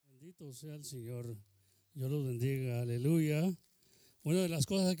Bendito sea el Señor. Dios los bendiga. Aleluya. Una de las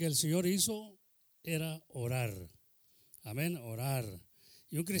cosas que el Señor hizo era orar. Amén, orar.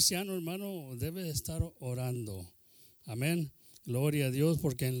 Y un cristiano, hermano, debe de estar orando. Amén. Gloria a Dios,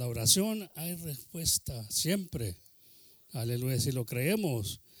 porque en la oración hay respuesta siempre. Aleluya, si lo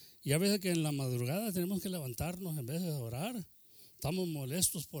creemos. Y a veces que en la madrugada tenemos que levantarnos en vez de orar. Estamos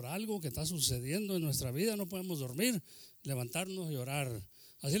molestos por algo que está sucediendo en nuestra vida, no podemos dormir, levantarnos y orar.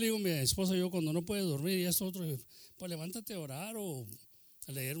 Así le digo a mi esposa, yo cuando no puede dormir y esto otro, pues levántate a orar o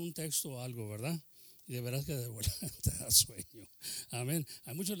a leer un texto o algo, ¿verdad? Y de veras que de vuelta te da sueño. Amén.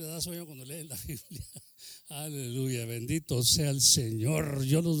 A muchos les da sueño cuando leen la Biblia. Aleluya, bendito sea el Señor.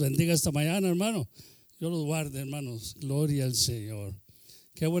 Dios los bendiga esta mañana, hermano. Dios los guarde, hermanos. Gloria al Señor.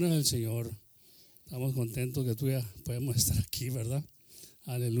 Qué bueno es el Señor. Estamos contentos que tú ya podemos estar aquí, ¿verdad?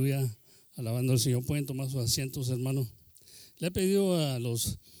 Aleluya. Alabando al Señor. Pueden tomar sus asientos, hermano. Le he pedido a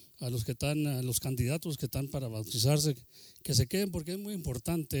los que están, a los candidatos que están para bautizarse, que se queden porque es muy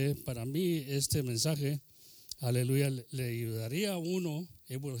importante para mí este mensaje. Aleluya. Le ayudaría a uno.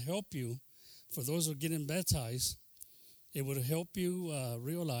 It will help you. For those who are getting baptized, it will help you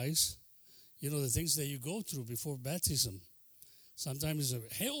realize, the things that you go through before baptism. Sometimes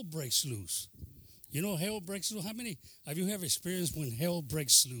hell breaks loose. Hell breaks loose. How many have you ever experienced when hell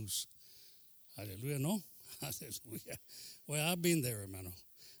breaks loose? Hallelujah, no? Hallelujah. Well, I've been there, hermano.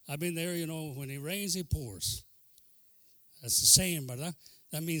 I've been there, when it rains, it pours. That's the saying, ¿verdad?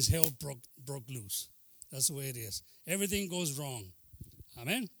 That means hell broke loose. That's the way it is. Everything goes wrong.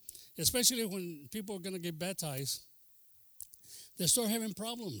 Amen? Especially when people are going to get baptized, they start having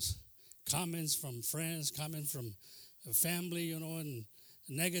problems. Comments from friends, comments from family, and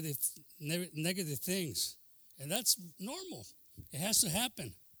negative things. And that's normal. It has to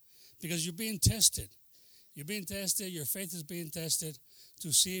happen because you're being tested. You're being tested. Your faith is being tested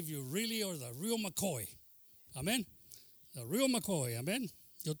to see if you really are the real McCoy. Amen. The real McCoy. Amen.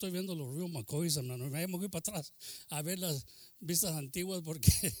 Yo estoy viendo los real McCoys, hermano. Me voy para atrás a ver las vistas antiguas porque,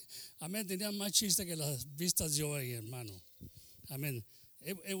 amén, tenían más chiste que las vistas de hoy, hermano. Amén.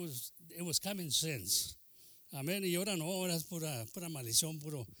 It was common sense. Amén. Y ahora no, ahora es pura maldición,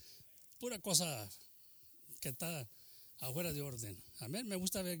 pura cosa que está afuera de orden. Amén. Me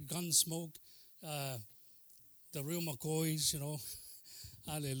gusta ver Gunsmoke, the real McCoys,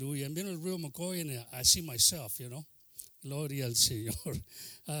 Aleluya. And el real McCoy and I see myself, Gloria al Señor.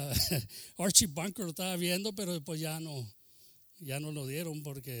 Archie Bunker lo estaba viendo, pero después ya no lo dieron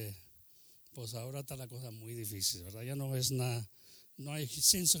porque pues ahora está la cosa muy difícil, ¿verdad? Ya no es nada, no hay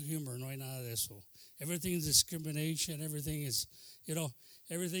sense of humor, no hay nada de eso. Everything is discrimination, everything is,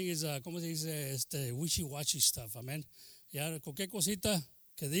 ¿cómo se dice? Wishy-washy stuff, amén. Ya cualquier cosita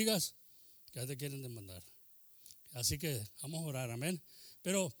que digas, ya te quieren demandar. Así que vamos a orar, amén.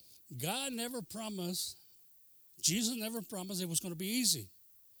 Pero God never promised, Jesus never promised it was going to be easy.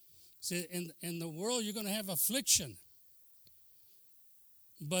 See, in the world, you're going to have affliction.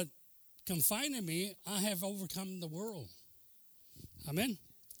 But confide in me, I have overcome the world. Amén.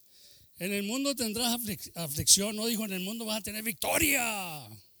 En el mundo tendrás aflicción. No dijo, en el mundo vas a tener victoria.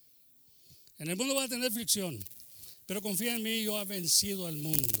 En el mundo vas a tener aflicción. Pero confía en mí, yo he vencido al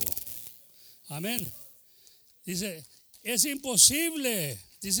mundo. Amén. Dice, es imposible,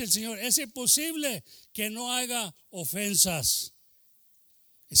 dice el Señor, es imposible que no haga ofensas.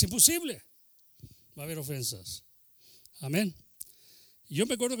 Es imposible. Va a haber ofensas. Amén. Yo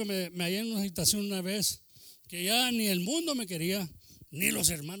me acuerdo que me hallé en una situación una vez que ya ni el mundo me quería, ni los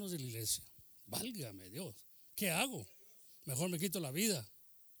hermanos de la iglesia. Válgame Dios. ¿Qué hago? Mejor me quito la vida.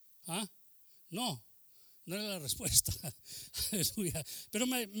 ¿Ah? No era la respuesta. Aleluya. Pero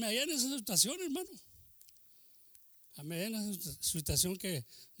me hallé en esa situación, hermano. Me hallé en esa situación que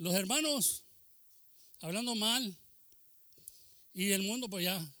los hermanos hablando mal y el mundo pues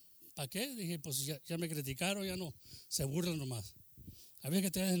ya, ¿para qué? Dije, pues ya me criticaron, ya no, se burlan nomás. Había que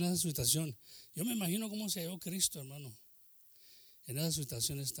estar en esa situación. Yo me imagino cómo se halló Cristo, hermano, en esas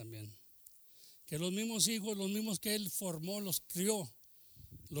situaciones también. Que los mismos hijos, los mismos que Él formó, los crió,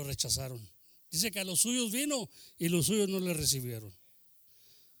 los rechazaron. Dice que a los suyos vino y los suyos no le recibieron.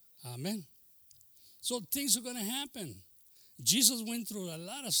 Amén. So things are going to happen. Jesus went through a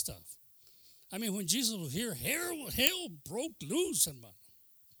lot of stuff. I mean, when Jesus was here, hell broke loose, hermano.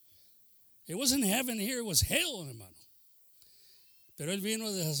 It wasn't heaven here, it was hell, hermano. Pero Él vino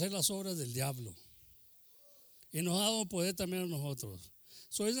a deshacer las obras del diablo. Y nos ha dado poder también a nosotros.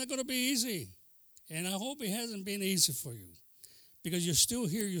 So it's not going to be easy. And I hope it hasn't been easy for you. Because you're still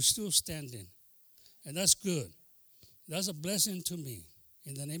here, you're still standing. And that's good. That's a blessing to me.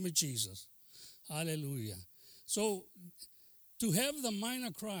 In the name of Jesus. Hallelujah. So, To have the mind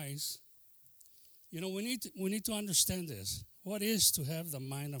of Christ, you know, we need to understand this. What is to have the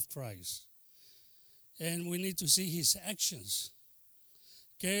mind of Christ? And we need to see his actions.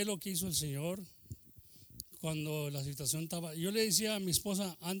 ¿Qué es lo que hizo el Señor cuando la situación estaba? Yo le decía a mi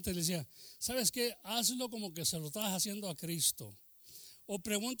esposa antes, le decía, ¿sabes qué? Hazlo como que se lo estás haciendo a Cristo. O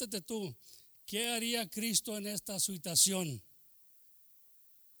pregúntate tú, ¿qué haría Cristo en esta situación?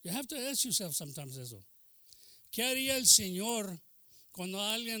 You have to ask yourself sometimes eso. ¿Qué haría el Señor cuando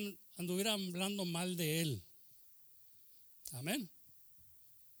alguien anduviera hablando mal de Él? Amén.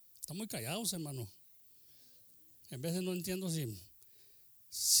 Están muy callados, hermano. En veces no entiendo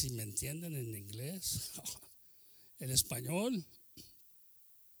si me entienden en inglés, en español.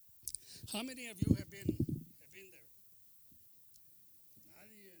 How many of you have been there?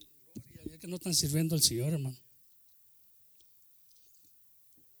 Nadie, gloria. Es que no están sirviendo al Señor, hermano.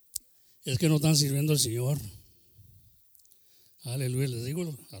 Es que no están sirviendo al Señor. Aleluya, les digo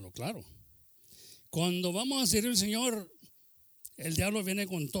a lo claro. Cuando vamos a servir al Señor, el diablo viene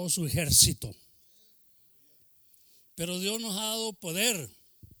con todo su ejército. Pero Dios nos ha dado poder.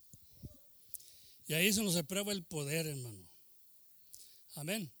 Y ahí se nos prueba el poder, hermano.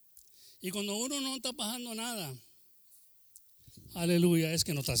 Amén. Y cuando uno no está pasando nada, aleluya, es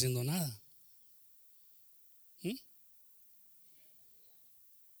que no está haciendo nada.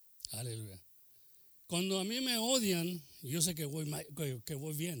 Aleluya. Cuando a mí me odian, yo sé que voy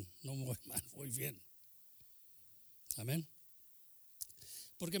bien, no voy mal, voy bien. Amén.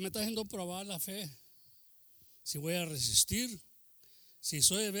 Porque me está haciendo probar la fe. Si voy a resistir, si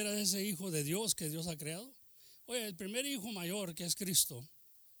soy de veras ese hijo de Dios que Dios ha creado. Oye, el primer hijo mayor, que es Cristo,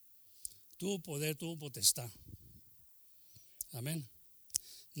 tuvo poder, tuvo potestad. Amén.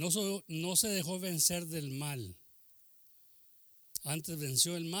 No se dejó vencer del mal. Antes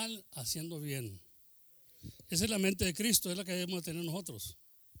venció el mal haciendo bien. Esa es la mente de Cristo, es la que debemos tener nosotros,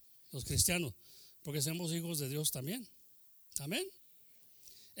 los cristianos, porque somos hijos de Dios también. Amén.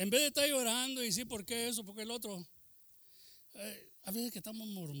 En vez de estar llorando y sí, ¿por qué eso? ¿Por qué el otro? A veces que estamos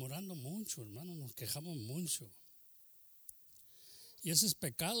murmurando mucho, hermano, nos quejamos mucho. Y ese es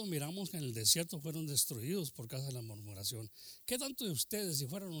pecado. Miramos que en el desierto fueron destruidos por causa de la murmuración. ¿Qué tanto de ustedes, si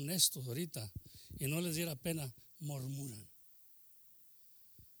fueran honestos ahorita y no les diera pena, murmuran?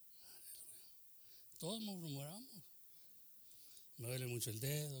 Todos murmuramos. Me duele mucho el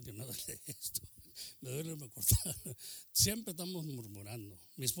dedo, que me duele esto, me duele me cortar. Siempre estamos murmurando.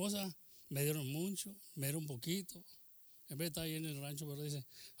 Mi esposa me dieron mucho, me dieron poquito. En vez de estar ahí en el rancho, pero dice,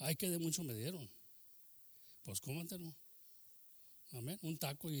 ay, que de mucho me dieron. Pues cómatelo. Amén. Un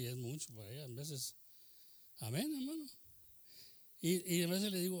taco y es mucho para ella. En veces, amén, hermano. Y a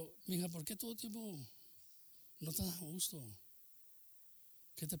veces le digo, mija, ¿por qué todo el tiempo no estás a gusto?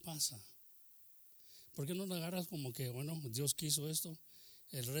 ¿Qué te pasa? ¿Por qué no lo agarras como que, bueno, Dios quiso esto,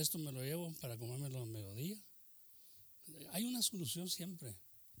 el resto me lo llevo para comérmelo a mediodía? Hay una solución siempre.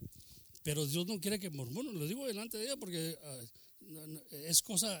 Pero Dios no quiere que murmuren. Lo digo delante de ella porque es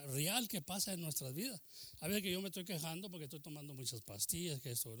cosa real que pasa en nuestras vidas. A veces que yo me estoy quejando porque estoy tomando muchas pastillas,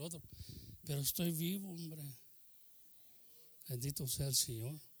 que esto y lo otro. Pero estoy vivo, hombre. Bendito sea el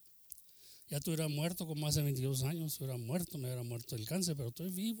Señor. Ya estuviera muerto como hace 22 años. Me hubiera muerto del cáncer, pero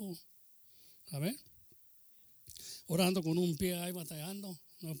estoy vivo. Amén. Orando con un pie ahí batallando.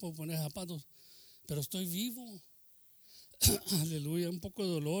 No me puedo poner zapatos, pero estoy vivo. Aleluya. Un poco de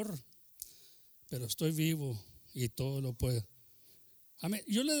dolor, pero estoy vivo y todo lo puedo. Amén.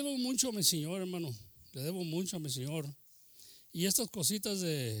 Yo le debo mucho a mi Señor, hermano. Le debo mucho a mi Señor. Y estas cositas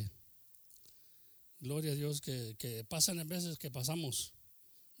de gloria a Dios que pasan en veces que pasamos,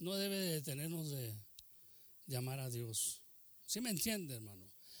 no debe detenernos de amar a Dios. ¿Sí me entiende,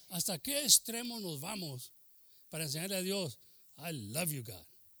 hermano? ¿Hasta qué extremo nos vamos para enseñarle a Dios? I love you, God.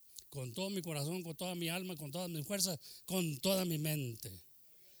 Con todo mi corazón, con toda mi alma, con todas mis fuerzas, con toda mi mente.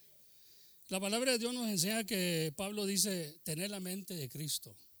 La palabra de Dios nos enseña que Pablo dice, tener la mente de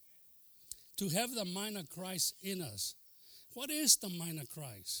Cristo. To have the mind of Christ in us. What is the mind of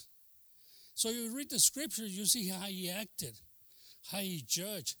Christ? So you read the scripture, you see how he acted, how he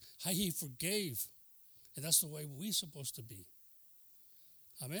judged, how he forgave. And that's the way we're supposed to be.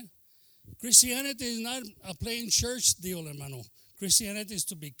 Amen. Christianity is not a plain church deal, hermano. Christianity is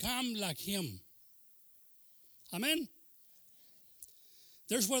to become like him. Amen.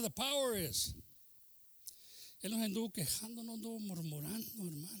 There's where the power is. Él nos anduvo quejando, nos anduvo murmurando,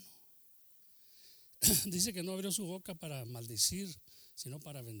 hermano. Dice que no abrió su boca para maldecir, sino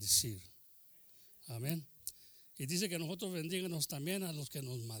para bendecir. Amén. Y dice que nosotros bendíganos también a los que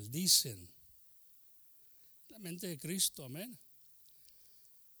nos maldicen. La mente de Cristo, amén.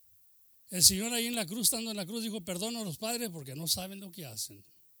 El Señor ahí en la cruz, estando en la cruz, dijo: perdona a los padres porque no saben lo que hacen.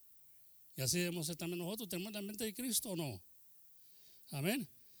 Y así debemos ser también nosotros. ¿Tenemos la mente de Cristo o no? Amén.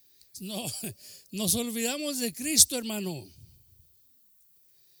 No, nos olvidamos de Cristo, hermano.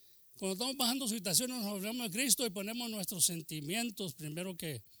 Cuando estamos bajando situaciones, nos olvidamos de Cristo y ponemos nuestros sentimientos primero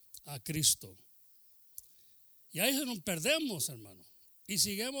que a Cristo. Y ahí se nos perdemos, hermano. Y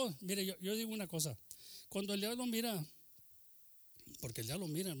seguimos. Mire, yo digo una cosa. Cuando el diablo mira, porque el diablo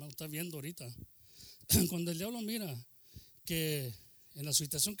mira, hermano, está viendo ahorita. Cuando el diablo mira que en la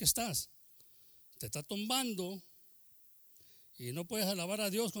situación que estás, te está tumbando y no puedes alabar a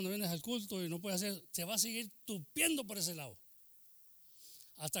Dios cuando vienes al culto y no puedes hacer, te va a seguir tupiendo por ese lado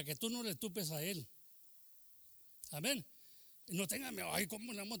hasta que tú no le tupes a Él. Amén. Y no tengan miedo. Ay,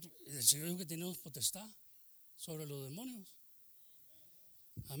 ¿cómo le amo? El Señor dijo que tenemos potestad sobre los demonios.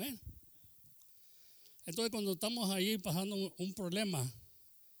 Amén. Entonces, cuando estamos ahí pasando un problema,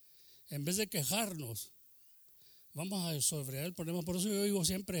 en vez de quejarnos, vamos a resolver el problema. Por eso yo digo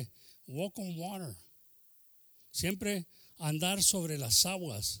siempre: walk on water. Siempre andar sobre las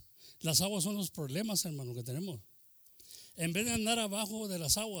aguas. Las aguas son los problemas, hermano, que tenemos. En vez de andar abajo de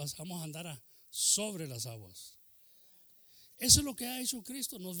las aguas, vamos a andar sobre las aguas. Eso es lo que ha hecho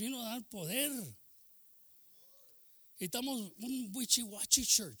Cristo. Nos vino a dar poder. Y estamos un wichi-wachi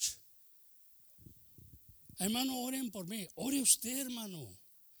church. Hermano, oren por mí. Ore usted, hermano.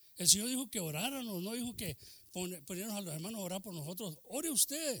 El Señor dijo que oráramos, no dijo que ponernos a los hermanos a orar por nosotros. Ore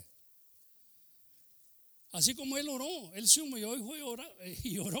usted. Así como Él oró, Él se humilló y fue a orar,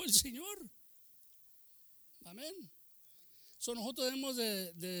 y oró el Señor. Amén. So, nosotros debemos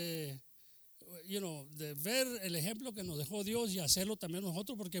de ver el ejemplo que nos dejó Dios y hacerlo también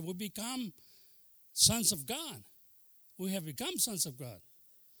nosotros, porque we become sons of God. We have become sons of God.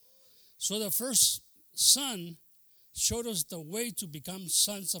 So the first son showed us the way to become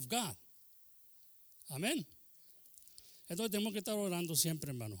sons of God. Amén. Entonces tenemos que estar orando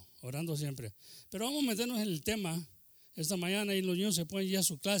siempre, hermano, orando siempre. Pero vamos a meternos en el tema esta mañana, y los niños se pueden ir a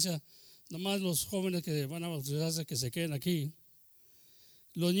su clase. Nomás los jóvenes que van a bautizarse, que se queden aquí.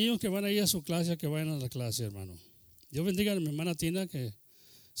 Los niños que van a ir a su clase, que vayan a la clase, hermano. Dios bendiga a mi hermana Tina, que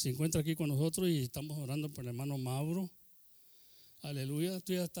se encuentra aquí con nosotros, y estamos orando por el hermano Mauro. Aleluya.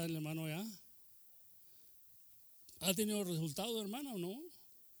 ¿Tú ya estás, el hermano, ya? ¿Ha tenido resultados, hermana, o no?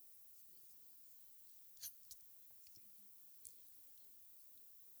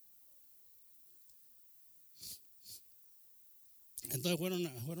 Entonces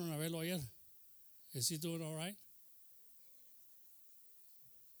fueron a verlo ayer. ¿Is he doing all right?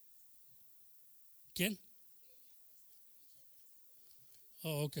 ¿Quién?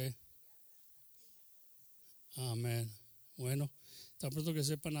 Oh, ok. Amén. Bueno, tan pronto que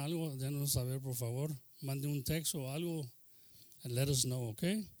sepan algo, déjenos saber, por favor. Mande un texto o algo and let us know, ok?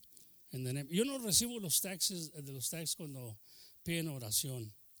 Yo no recibo los textos cuando piden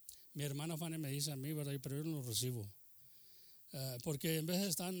oración. Mi hermana Fanny me dice a mí, ¿verdad? Pero yo no los recibo. Porque en vez de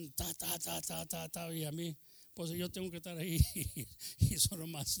estar y a mí, pues yo tengo que estar ahí y son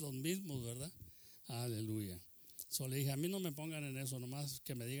nomás los mismos, ¿verdad? Aleluya. Le dije: a mí no me pongan en eso, nomás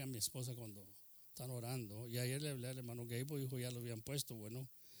que me digan mi esposa cuando están orando. Y ayer le hablé al hermano Gable, dijo ya lo habían puesto. Bueno,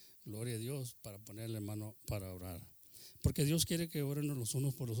 gloria a Dios, para ponerle hermano para orar. Porque Dios quiere que oren los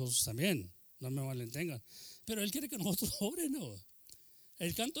unos por los otros también, no me malentengan. Pero Él quiere que nosotros oremos.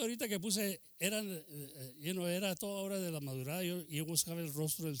 El canto ahorita que puse era toda hora de la madrugada. Yo buscaba el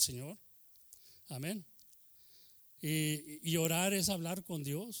rostro del Señor. Amén. Y orar es hablar con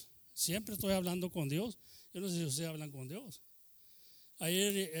Dios. Siempre estoy hablando con Dios. Yo no sé si ustedes hablan con Dios.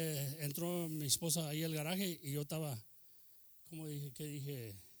 Ayer entró mi esposa ahí al garaje y yo estaba, ¿cómo dije? ¿Qué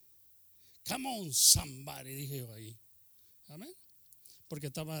dije? Come on, somebody, dije yo ahí. Amén. Porque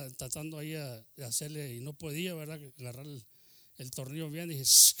estaba tratando ahí de hacerle y no podía, ¿verdad? Agarrar el tornillo bien. Dije: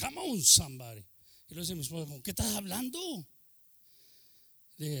 come on, somebody. Y luego dice mi esposa: ¿con qué estás hablando?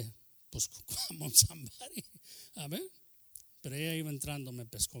 Dije: pues come on, somebody. Amén. Pero ella iba entrando, me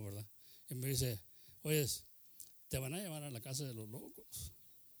pescó, ¿verdad? Y me dice: oye, ¿te van a llevar a la casa de los locos?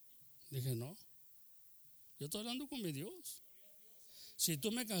 Dije: no, yo estoy hablando con mi Dios. Si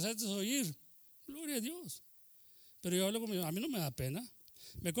tú me cansaste de oír, gloria a Dios. Pero yo hablo con mi Dios. A mí no me da pena.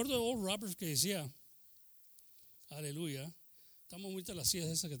 Me acuerdo de Oral Roberts que decía, aleluya, estamos muy de las sillas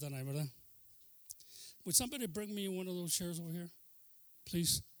esas que están ahí, ¿verdad? Would somebody bring me one of those chairs over here,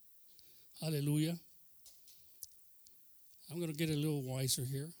 please? Aleluya. I'm going to get a little wiser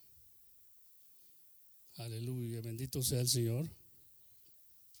here. Aleluya, bendito sea el Señor.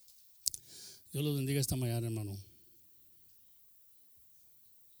 Dios los bendiga esta mañana, hermano.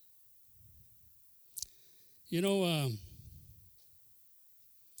 You know,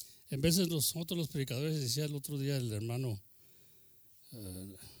 En veces nosotros los predicadores, decía el otro día el hermano,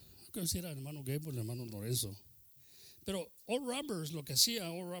 no creo si era el hermano Gabe o el hermano Lorenzo, pero Oral Roberts, lo que hacía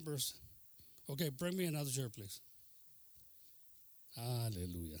Oral Roberts, okay, bring me another chair, please.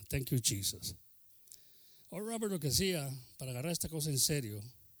 Aleluya, thank you, Jesus. Oral Roberts lo que hacía, para agarrar esta cosa en serio,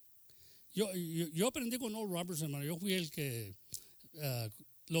 yo aprendí con Oral Roberts, hermano. Yo fui el que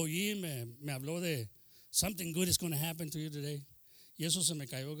lo oí, me habló de something good is going to happen to you today. Y eso se me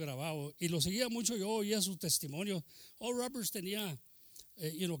cayó grabado. Y lo seguía mucho, yo oía su testimonio. Oral Roberts tenía,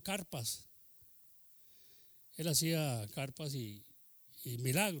 carpas. Él hacía carpas y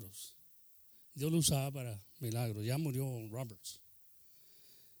milagros. Dios lo usaba para milagros. Ya murió Roberts.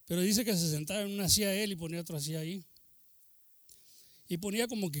 Pero dice que se sentaba en una silla él y ponía otra silla ahí. Y ponía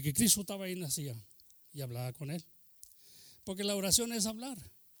como que Cristo estaba ahí en la silla y hablaba con él. Porque la oración es hablar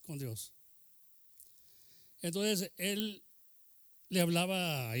con Dios. Entonces él le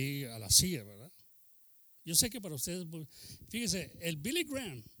hablaba ahí a la silla, ¿verdad? Yo sé que para ustedes, fíjese, el Billy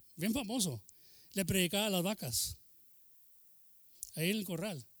Graham, bien famoso, le predicaba a las vacas ahí en el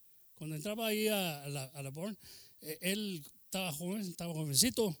corral. Cuando entraba ahí a la barn, él estaba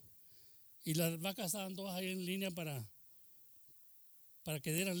jovencito, y las vacas estaban todas ahí en línea para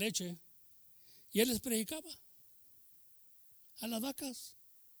que dieran leche, y él les predicaba a las vacas.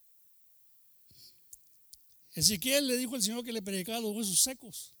 Ezequiel le dijo al Señor que le predicaba a los huesos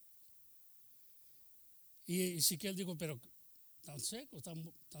secos, y Ezequiel dijo, pero tan secos,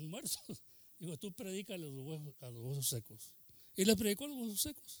 tan muertos. Digo, tú predicas a los huesos secos. Y les predicó a los huesos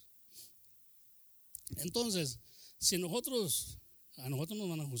secos. Entonces, si a nosotros nos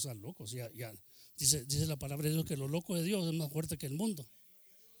van a juzgar locos, ya dice la palabra de Dios que lo loco de Dios es más fuerte que el mundo.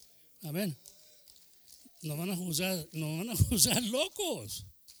 Amén. Nos van a juzgar locos.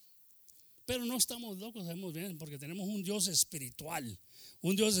 Pero no estamos locos, sabemos bien, porque tenemos un Dios espiritual,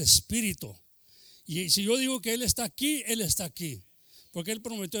 un Dios de espíritu. Y si yo digo que Él está aquí, Él está aquí, porque Él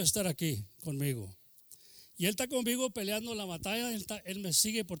prometió estar aquí conmigo. Y Él está conmigo peleando la batalla, Él me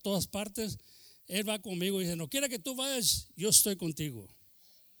sigue por todas partes. Él va conmigo y dice, no quiera que tú vayas, yo estoy contigo.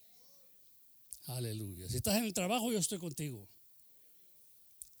 Aleluya. Si estás en el trabajo, yo estoy contigo.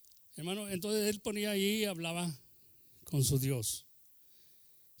 Hermano, entonces él ponía ahí y hablaba con su Dios.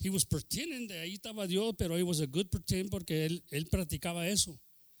 He was pretending de ahí estaba Dios, pero he was a good pretend porque él practicaba eso.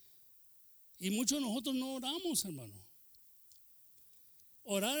 Y muchos de nosotros no oramos, hermano.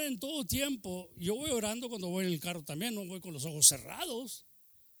 Orar en todo tiempo. Yo voy orando cuando voy en el carro también, no voy con los ojos cerrados,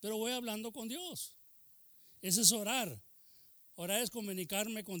 pero voy hablando con Dios. Ese es orar. Orar es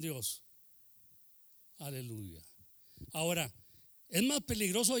comunicarme con Dios. Aleluya. Ahora, es más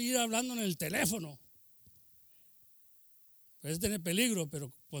peligroso ir hablando en el teléfono. Puedes tener peligro,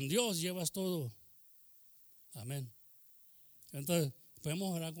 pero con Dios llevas todo. Amén. Entonces,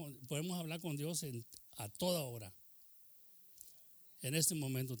 podemos hablar con Dios a toda hora. En este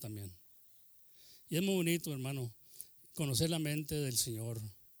momento también. Y es muy bonito, hermano, conocer la mente del Señor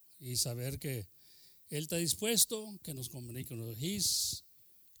y saber que Él está dispuesto que nos comunique. He's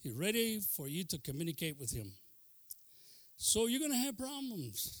ready for you to communicate with Him. So you're going to have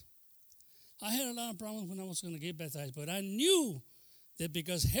problems. I had a lot of problems when I was going to get baptized, but I knew that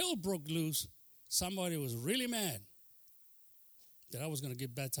because hell broke loose, somebody was really mad that I was going to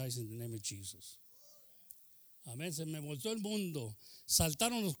get baptized in the name of Jesus. Amén. Se me volteó el mundo.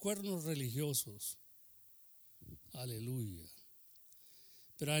 Saltaron los cuernos religiosos. Aleluya.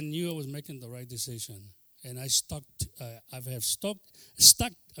 But I knew I was making the right decision. And I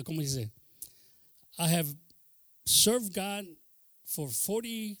I have served God for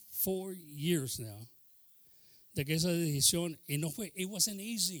 44 years now. De que esa decisión, y no fue, it wasn't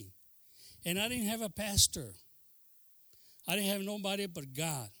easy. And I didn't have a pastor. I didn't have nobody but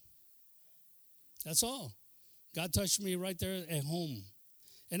God. That's all. God touched me right there at home.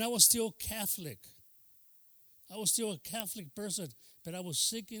 And I was still Catholic. I was still a Catholic person, but I was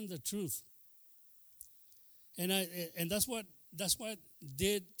seeking the truth. And that's what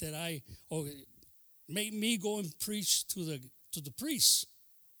did that made me go and preach to the priests.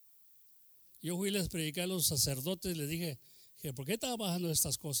 Yo fui y les prediqué a los sacerdotes, les dije, ¿por qué estaba bajando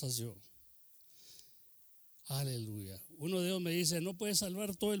estas cosas yo? Aleluya. Uno de ellos me dice, no puedes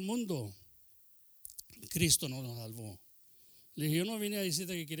salvar todo el mundo. Cristo no nos salvó. Le dije, yo no vine a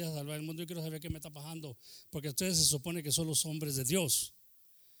decirte que quería salvar el mundo, yo quiero saber qué me está pasando, porque ustedes se supone que son los hombres de Dios.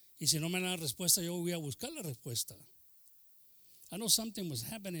 Y si no me dan la respuesta, yo voy a buscar la respuesta. I know something was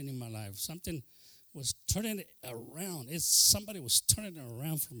happening in my life. Something was turning it around. Somebody was turning it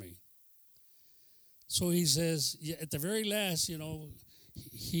around for me. So he says, at the very last,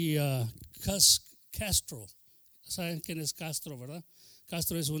 he Castro. ¿Saben quién es Castro, verdad?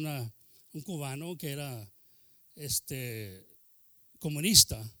 Castro es un cubano que era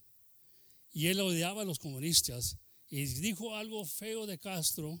comunista y él odiaba a los comunistas y dijo algo feo de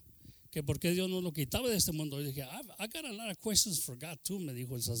Castro, que por qué Dios no lo quitaba de este mundo. Y dije, I got a lot of questions for God too, me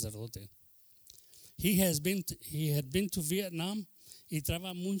dijo el sacerdote. He had been to Vietnam y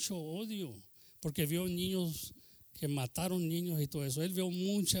traía mucho odio porque vio niños que mataron niños y todo eso. Él vio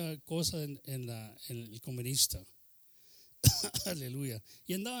mucha cosa en el comunista. Aleluya.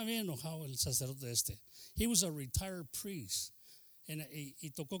 Y andaba bien enojado el sacerdote este. He was a retired priest.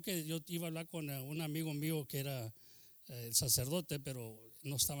 Y tocó que yo iba a hablar con un amigo mío que era el sacerdote, pero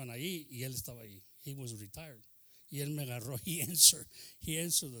no estaban ahí y él estaba ahí. He was retired. Y él me agarró. He answered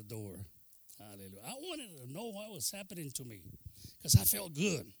the door. Hallelujah. I wanted to know what was happening to me because I felt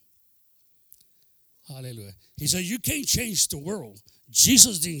good. Hallelujah. He said, you can't change the world.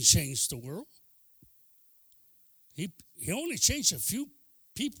 Jesus didn't change the world. He only changed a few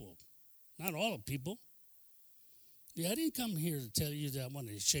people, not all the people. Yeah, I didn't come here to tell you that I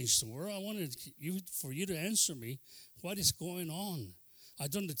wanted to change the world. I wanted for you to answer me what is going on. I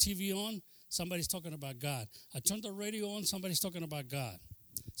turned the TV on, somebody's talking about God. I turned the radio on, somebody's talking about God.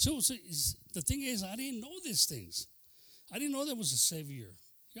 So the thing is, I didn't know these things. I didn't know there was a Savior.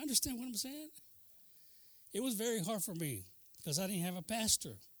 You understand what I'm saying? It was very hard for me because I didn't have a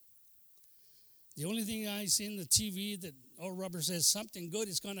pastor. The only thing I see in the TV that old Robert says something good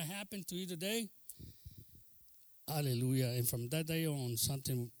is going to happen to you today. Hallelujah. And from that day on,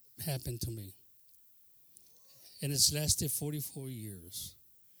 something happened to me. And it's lasted 44 years.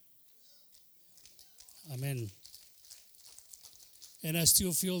 Amen. And I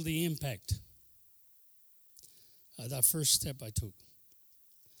still feel the impact of that first step I took.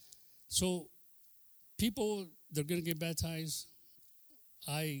 So, people, they're going to get baptized.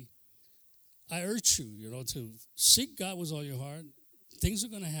 I urge you, to seek God with all your heart. Things are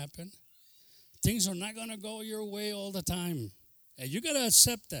going to happen. Things are not going to go your way all the time. And you got to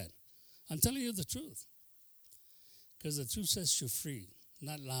accept that. I'm telling you the truth. Because the truth sets you free,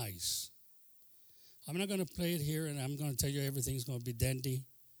 not lies. I'm not going to play it here and I'm going to tell you everything's going to be dandy.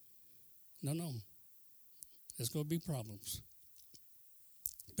 No. There's going to be problems.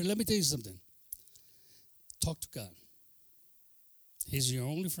 But let me tell you something. Talk to God. He's your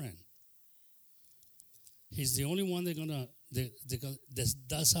only friend. He's the only one that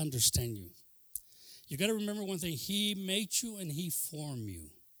does understand you. You got to remember one thing. He made you and he formed you.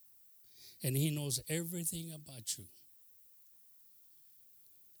 And he knows everything about you.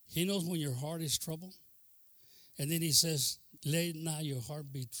 He knows when your heart is troubled. And then he says, let not your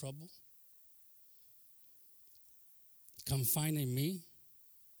heart be troubled. Confide in me.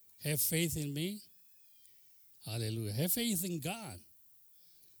 Have faith in me. Hallelujah. Have faith in God.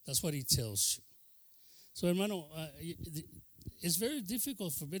 That's what he tells you. So, hermano, it's very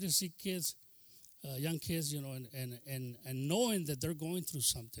difficult for me to see kids, young kids, and knowing that they're going through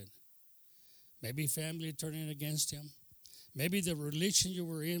something. Maybe family turning against them. Maybe the religion you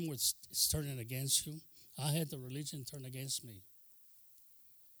were in was turning against you. I had the religion turn against me.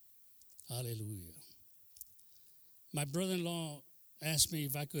 Hallelujah. My brother-in-law asked me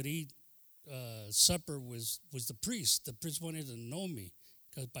if I could eat supper with the priest. The priest wanted to know me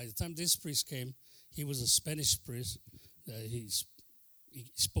because by the time this priest came, he was a Spanish priest. He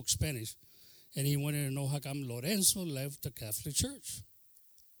spoke Spanish. And he wanted to know how come Lorenzo left the Catholic Church.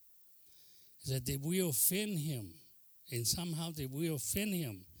 He said, did we offend him? And somehow did we offend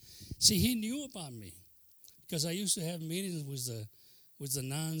him? See, he knew about me because I used to have meetings with the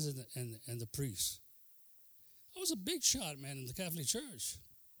nuns and the priests. I was a big shot, man, in the Catholic Church.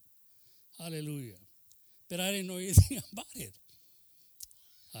 Hallelujah. But I didn't know anything about it.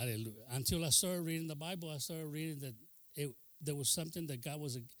 Hallelujah. Until I started reading the Bible, I started reading that there was something that God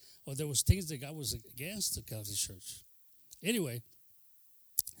was, or there was things that God was against the Catholic Church. Anyway,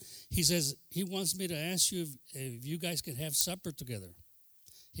 he says he wants me to ask you if you guys can have supper together.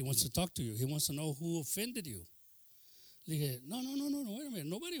 He wants to talk to you. He wants to know who offended you. Dije, no, wait a minute.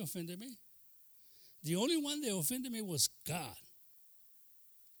 Nobody offended me. The only one that offended me was God.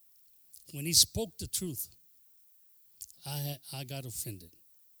 When he spoke the truth, I got offended.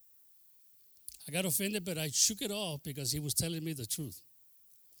 I got offended, but I shook it off because he was telling me the truth.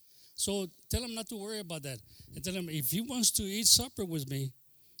 So tell him not to worry about that. And tell him if he wants to eat supper with me,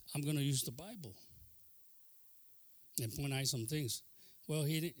 I'm going to use the Bible and point out some things. Well,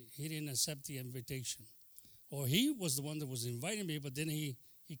 he didn't accept the invitation. Or he was the one that was inviting me, but then he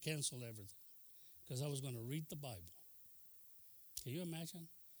canceled everything because I was going to read the Bible. Can you imagine?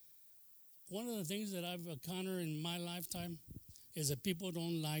 One of the things that I've encountered in my lifetime is that people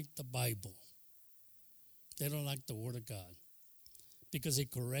don't like the Bible. They don't like the Word of God. Because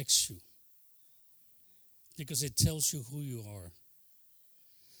it corrects you. Because it tells you who you are.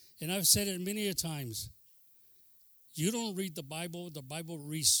 And I've said it many a times. You don't read the Bible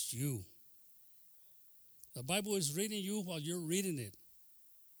reads you. The Bible is reading you while you're reading it.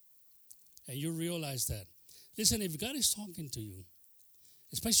 And you realize that. Listen, if God is talking to you,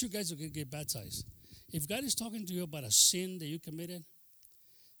 especially you guys who get baptized, if God is talking to you about a sin that you committed,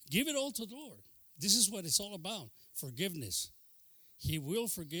 give it all to the Lord. This is what it's all about, forgiveness. He will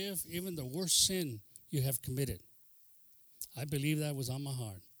forgive even the worst sin you have committed. I believe that was on my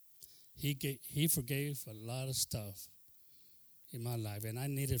heart. He forgave a lot of stuff in my life, and I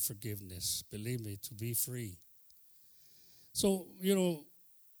needed forgiveness, believe me, to be free. So,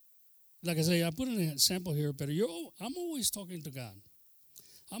 like I say, I put an example here, but I'm always talking to God.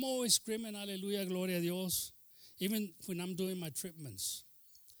 I'm always screaming, hallelujah, gloria a Dios, even when I'm doing my treatments.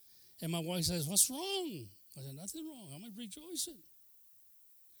 And my wife says, what's wrong? I said, nothing wrong. I'm rejoicing.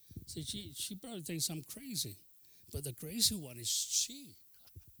 See, she probably thinks I'm crazy. But the crazy one is she.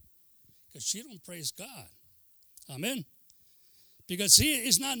 Because she don't praise God. Amen. Because see,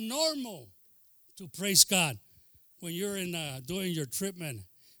 it's not normal to praise God when you're doing your treatment,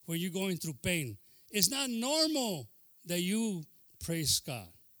 when you're going through pain. It's not normal that you praise God.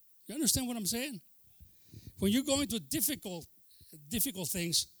 You understand what I'm saying? When you're going through difficult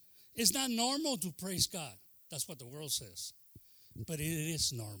things, it's not normal to praise God. That's what the world says. But it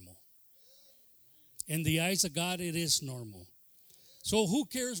is normal. In the eyes of God, it is normal. So who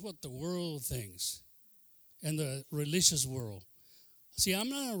cares what the world thinks and the religious world? See, I'm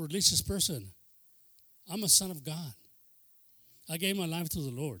not a religious person. I'm a son of God. I gave my life to the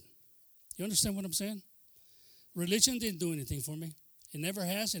Lord. You understand what I'm saying? Religion didn't do anything for me. It never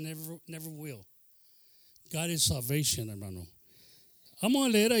has and never will. God is salvation, hermano. Vamos a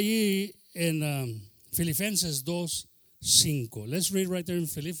leer allí en Filipenses 2:5. Let's read right there in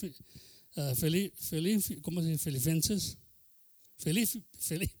Philippians. ¿Cómo se dice Filipenses?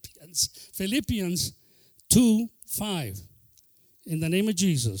 Philippians 2:5. In the name of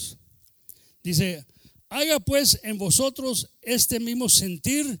Jesus. Dice, haga pues en vosotros este mismo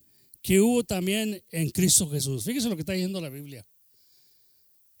sentir que hubo también en Cristo Jesús. Fíjese lo que está diciendo la Biblia.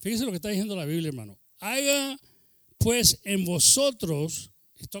 Fíjese lo que está diciendo la Biblia, hermano. Haga pues en vosotros,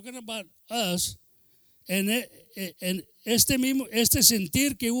 he's talking about us, en este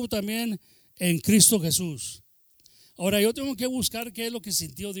sentir que hubo también en Cristo Jesús. Ahora yo tengo que buscar qué es lo que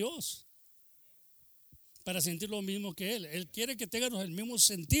sintió Dios para sentir lo mismo que Él. Él quiere que tengamos el mismo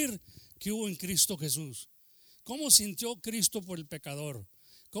sentir que hubo en Cristo Jesús. ¿Cómo sintió Cristo por el pecador?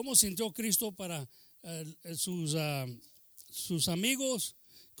 ¿Cómo sintió Cristo para sus amigos?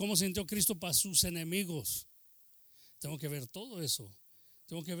 ¿Cómo sintió Cristo para sus enemigos? Tengo que ver todo eso.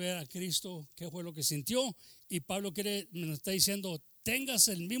 Tengo que ver a Cristo, qué fue lo que sintió. Y Pablo me está diciendo, tengas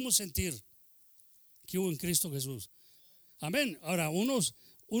el mismo sentir que hubo en Cristo Jesús. Amén. Ahora, unos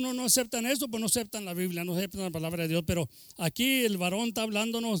no aceptan esto, pues no aceptan la Biblia, no aceptan la palabra de Dios. Pero aquí el varón está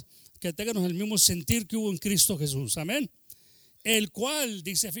hablándonos que tengamos el mismo sentir que hubo en Cristo Jesús. Amén. El cual,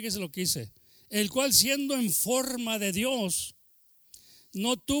 dice, fíjese lo que dice, el cual siendo en forma de Dios,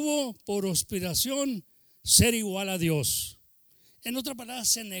 no tuvo por aspiración ser igual a Dios. En otras palabras,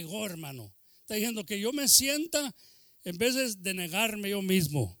 se negó, hermano. Está diciendo que yo me sienta en vez de negarme yo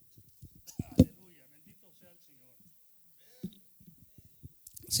mismo. Aleluya, bendito sea el Señor.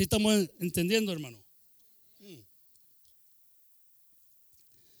 ¿Sí estamos entendiendo, hermano?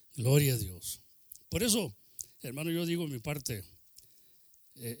 Gloria a Dios. Por eso, hermano, yo digo mi parte,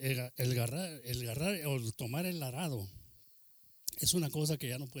 el agarrar o tomar el arado es una cosa que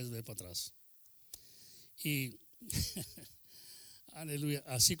ya no puedes ver para atrás. Y aleluya,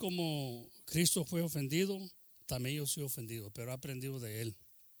 así como Cristo fue ofendido, también yo soy ofendido, pero he aprendido de Él.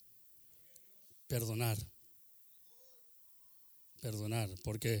 Perdonar,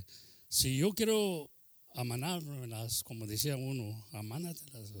 porque si yo quiero amanármelas, como decía uno,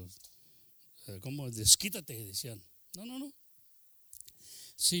 amánatelas, como desquítate, decían. No.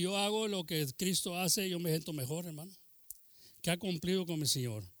 Si yo hago lo que Cristo hace, yo me siento mejor, hermano, que ha cumplido con mi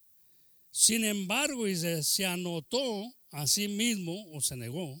Señor. Sin embargo, dice, se anotó a sí mismo, o se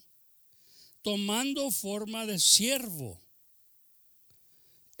negó, tomando forma de siervo,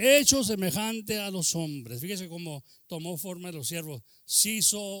 hecho semejante a los hombres. Fíjese cómo tomó forma de los siervos. Se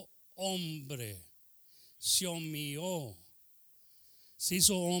hizo hombre, se humilló, se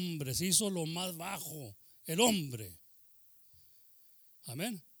hizo hombre, se hizo lo más bajo, el hombre.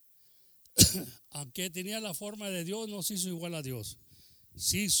 Amén. Aunque tenía la forma de Dios, no se hizo igual a Dios.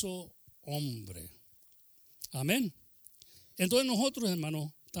 Se hizo hombre. Amén. Entonces nosotros,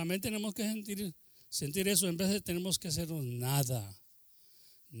 hermano, también tenemos que sentir eso. En vez de tenemos que hacernos nada.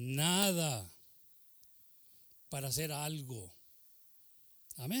 nada para hacer algo.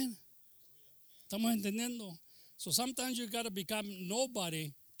 Amén. ¿Estamos entendiendo? So sometimes you got to become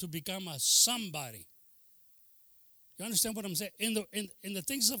nobody to become a somebody. You understand what I'm saying? In the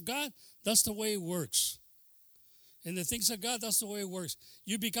things of God, that's the way it works. In the things of God, that's the way it works.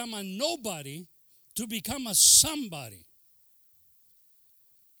 You become a nobody to become a somebody.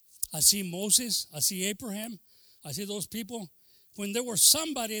 I see Moses, I see Abraham, I see those people. When they were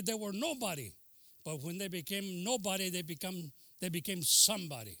somebody, they were nobody. But when they became nobody, they became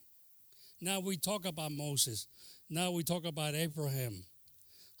somebody. Now we talk about Moses. Now we talk about Abraham.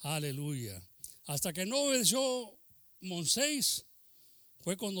 Aleluya. Hasta que no obedeció Moisés,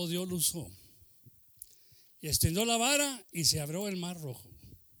 fue cuando Dios lo usó. Y extendió la vara y se abrió el mar rojo.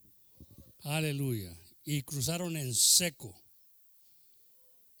 Aleluya. Y cruzaron en seco.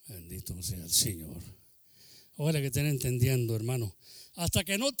 Bendito sea el Señor. Ojalá que estén entendiendo, hermano. Hasta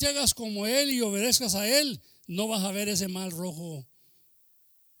que no te hagas como Él y obedezcas a Él, no vas a ver ese mar rojo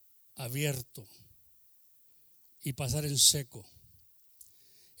abierto y pasar en seco.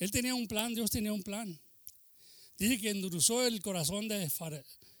 Él tenía un plan, Dios tenía un plan. Dice que endureció el corazón de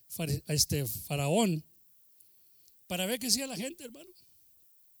Faraón para ver qué hacía la gente, hermano.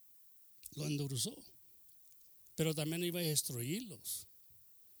 Lo endureció. Pero también iba a destruirlos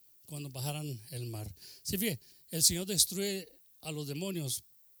cuando bajaran el mar. Sí, fíjate, el Señor destruye a los demonios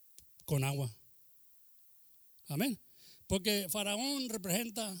con agua. Amén. Porque Faraón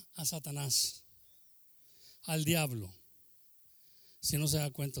representa a Satanás, al diablo. Si no se da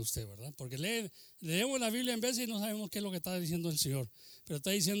cuenta usted, ¿verdad? Porque leemos la Biblia en veces y no sabemos qué es lo que está diciendo el Señor. Pero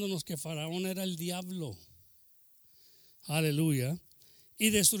está diciéndonos que Faraón era el diablo. Aleluya. Y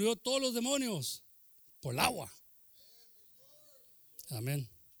destruyó todos los demonios por el agua. Amén.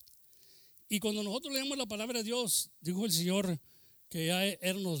 Y cuando nosotros leemos la palabra de Dios, dijo el Señor que ya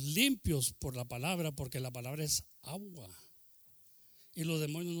éramos limpios por la palabra, porque la palabra es agua. Y los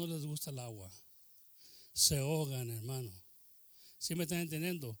demonios no les gusta el agua. Se ahogan, hermano. ¿Sí me están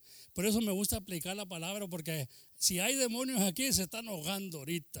entendiendo? Por eso me gusta aplicar la palabra, porque si hay demonios aquí, se están ahogando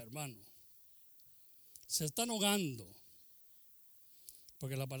ahorita, hermano. Se están ahogando.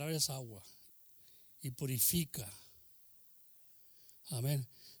 Porque la palabra es agua y purifica. Amen.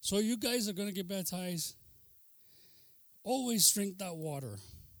 So you guys are going to get baptized. Always drink that water.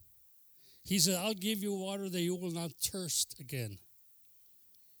 He said, I'll give you water that you will not thirst again.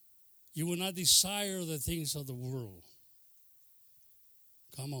 You will not desire the things of the world.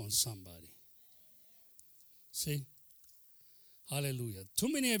 Come on, somebody. See? Hallelujah.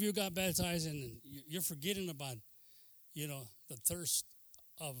 Too many of you got baptized and you're forgetting about, the thirst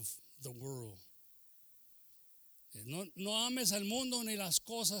of the world. No ames al mundo ni las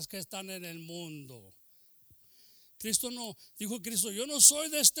cosas que están en el mundo. Dijo Cristo, yo no soy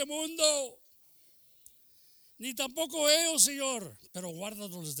de este mundo, ni tampoco ellos, Señor, pero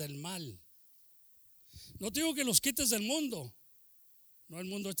guárdalos del mal. No te digo que los quites del mundo, no el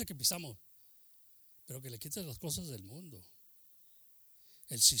mundo que pisamos, pero que le quites las cosas del mundo,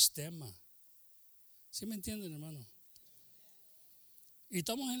 el sistema. ¿Sí me entienden, hermano? Y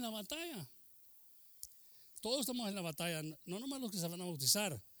estamos en la batalla. Todos estamos en la batalla, no nomás los que se van a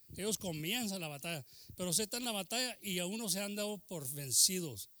bautizar. Ellos comienzan la batalla, pero se están en la batalla y a uno se han dado por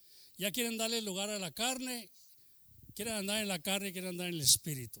vencidos. Ya quieren darle lugar a la carne, quieren andar en la carne y quieren andar en el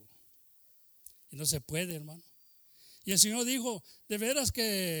espíritu. Y no se puede, hermano. Y el Señor dijo, de veras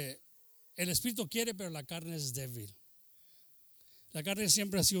que el espíritu quiere, pero la carne es débil. La carne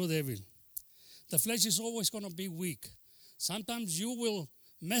siempre ha sido débil. The flesh is always going to be weak. Sometimes you will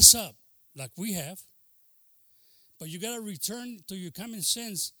mess up like we have. But you got to return to your common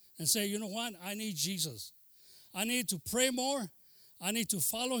sense and say, you know what? I need Jesus. I need to pray more. I need to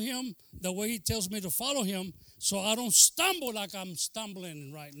follow him the way he tells me to follow him so I don't stumble like I'm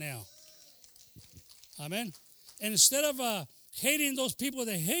stumbling right now. Amen. And instead of hating those people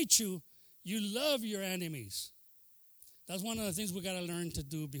that hate you, you love your enemies. That's one of the things we got to learn to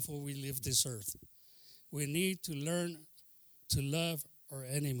do before we leave this earth. We need to learn to love our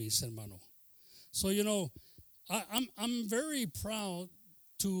enemies, hermano. So, I'm very proud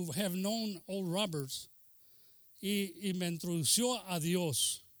to have known Oral Roberts y me introdució a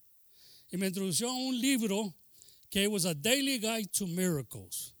Dios. Y me introdució a un libro que was a daily guide to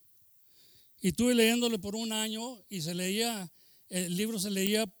miracles. Y estuve leyéndole por un año y el libro se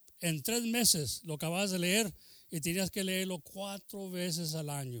leía en 3 meses, lo acababas de leer y tenías que leerlo 4 veces al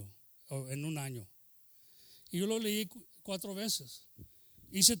año, o en un año. Y yo lo leí 4 veces.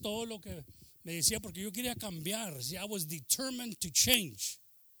 Hice todo lo que me decía porque yo quería cambiar. See, I was determined to change.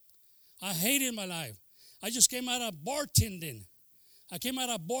 I hated my life. I just came out of bartending. I came out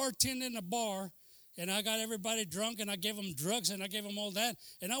of bartending in a bar, and I got everybody drunk, and I gave them drugs, and I gave them all that,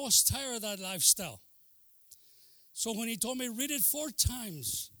 and I was tired of that lifestyle. So when he told me, read it 4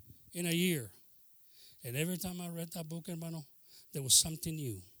 times in a year, and every time I read that book, hermano, there was something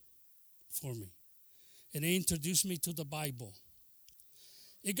new for me. And he introduced me to the Bible.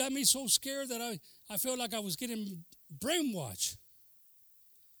 It got me so scared that I felt like I was getting brainwashed.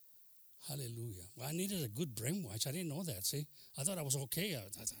 Hallelujah. Well, I needed a good brainwash. I didn't know that, see. I thought I was okay,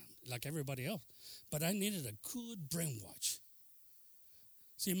 like everybody else. But I needed a good brainwash.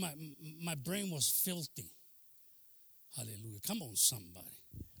 See, my brain was filthy. Hallelujah. Come on, somebody.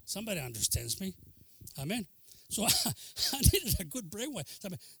 Somebody understands me. Amen. So I needed a good brainwash.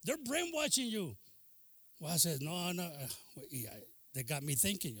 They're brainwashing you. Well, I said, no. They got me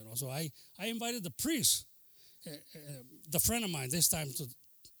thinking, So I invited the priest, the friend of mine, this time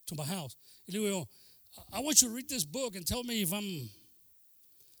to my house. Y le digo, I want you to read this book and tell me if am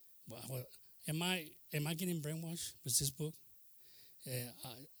I getting brainwashed with this book?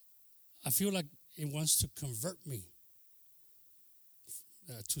 I feel like it wants to convert me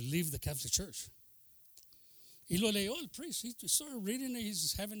to leave the Catholic Church. Y lo leyó el priest. He started reading it.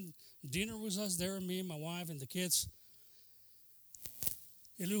 He's having dinner with us there, me and my wife and the kids.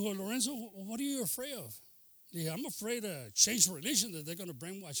 Y le dijo, Lorenzo, what are you afraid of? Dije, I'm afraid to change religion, that they're going to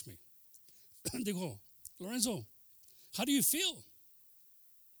brainwash me. Dijo, Lorenzo, how do you feel?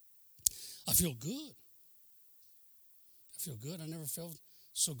 I feel good. I feel good. I never felt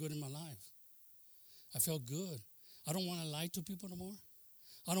so good in my life. I felt good. I don't want to lie to people no more.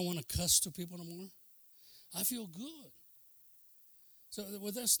 I don't want to cuss to people no more. I feel good. So,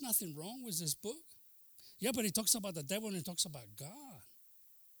 well, there's nothing wrong with this book. Yeah, but he talks about the devil and he talks about God.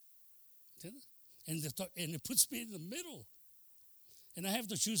 And it puts me in the middle. And I have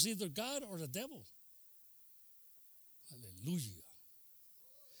to choose either God or the devil. Hallelujah.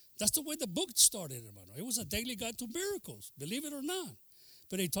 That's the way the book started, hermano. It was a daily guide to miracles, believe it or not.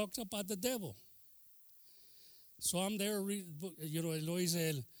 But he talked about the devil. So I'm there reading the book. Eloy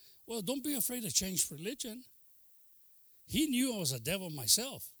said, well, don't be afraid to change religion. He knew I was a devil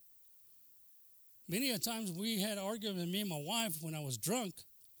myself. Many a times we had arguments, me and my wife, when I was drunk.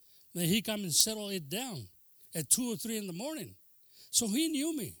 Then he come and settle it down at 2 or 3 in the morning. So he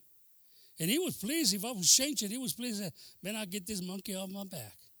knew me. And he was pleased. If I was changing, he was pleased that, man, I'll get this monkey off my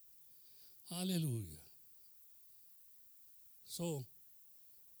back. Hallelujah. So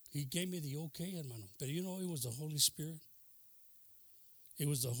he gave me the okay, hermano. But it was the Holy Spirit. It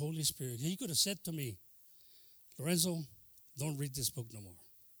was the Holy Spirit. He could have said to me, Lorenzo, don't read this book no more.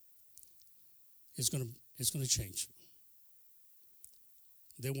 It's gonna change you.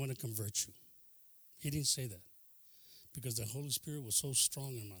 They want to convert you. He didn't say that because the Holy Spirit was so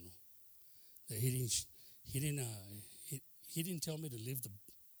strong, hermano, that he didn't tell me to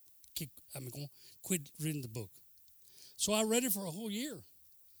quit reading the book. So I read it for a whole year,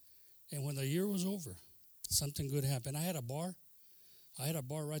 and when the year was over, something good happened. I had a bar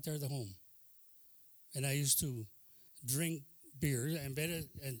right there at the home, and I used to drink beer. And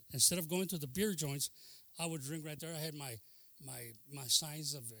instead of going to the beer joints, I would drink right there. I had my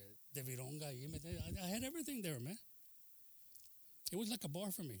signs of De Vironga. I had everything there, man. It was like a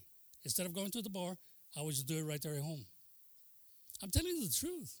bar for me. Instead of going to the bar, I would just do it right there at home. I'm telling you the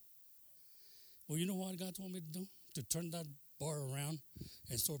truth. Well, you know what God told me to do? To turn that bar around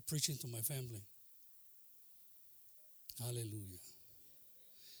and start preaching to my family. Hallelujah.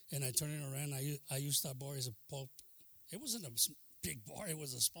 And I turned it around. I used that bar as a pulpit. It wasn't a big bar. It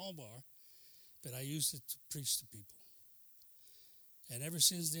was a small bar. But I used it to preach to people. And ever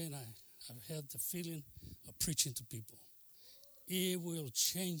since then, I've had the feeling of preaching to people. It will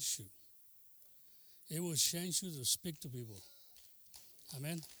change you. It will change you to speak to people.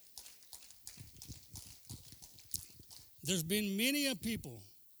 Amen. There's been many people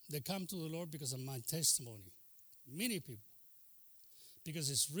that come to the Lord because of my testimony. Many people. Because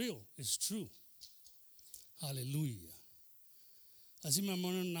it's real. It's true. Hallelujah. Así my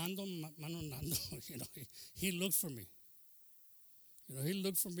mano Nando, he looked for me. He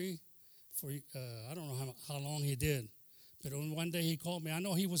looked for me for, I don't know how long he did. But one day he called me. I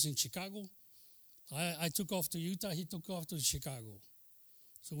know he was in Chicago. I took off to Utah. He took off to Chicago.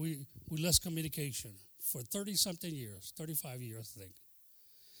 So we lost communication for 30-something years, 35 years, I think.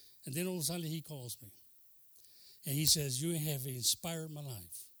 And then all of a sudden he calls me. And he says, you have inspired my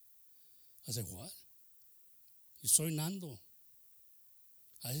life. I said, what? Yo soy Nando.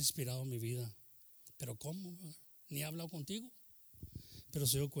 Has inspirado mi vida. Pero ¿cómo? Ni he hablado contigo. Pero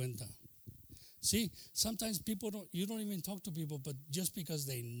se dio cuenta. See, sometimes you don't even talk to people, but just because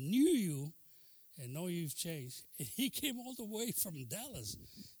they knew you and no, you've changed. And he came all the way from Dallas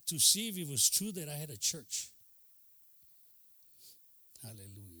to see if it was true that I had a church.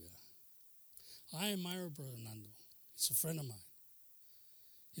 Hallelujah. I admire Brother Nando. He's a friend of mine.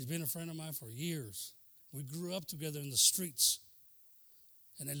 He's been a friend of mine for years. We grew up together in the streets,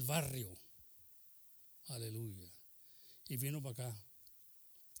 en el barrio. Hallelujah. Y vino para acá.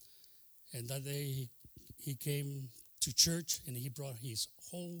 And that day he came to church and he brought his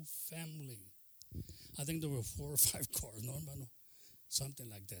whole family. I think there were 4 or 5 cars, no, hermano? Something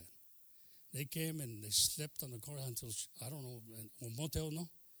like that. They came and they slept on the car until, I don't know, un motel, ¿no?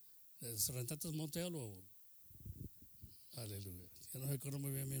 ¿Rentaste motel o? Aleluya. Yo no recuerdo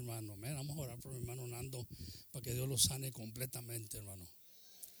muy bien mi hermano. Man, vamos a orar por mi hermano Nando para que Dios lo sane completamente, hermano.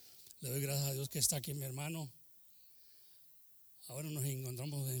 Le doy gracias a Dios que está aquí mi hermano. Ahora nos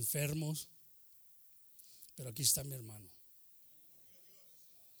encontramos enfermos, pero aquí está mi hermano.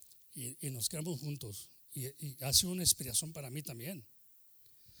 Y nos quedamos juntos. Y ha sido una inspiración para mí también.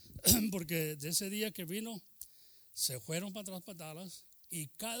 Porque de ese día que vino, se fueron para atrás para Dallas. Y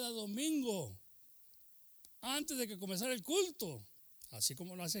cada domingo, antes de que comenzara el culto, así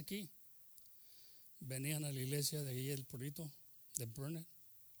como lo hace aquí, venían a la iglesia de ahí el pueblito de Burnett.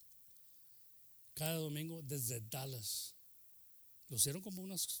 Cada domingo desde Dallas. Lo hicieron como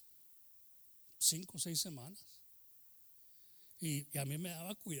unas 5 o 6 semanas. Y a mí me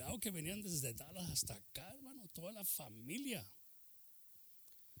daba cuidado que venían desde Dallas hasta acá, hermano, toda la familia.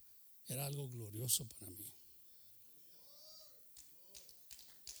 Era algo glorioso para mí.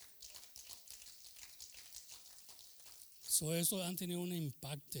 Eso han tenido un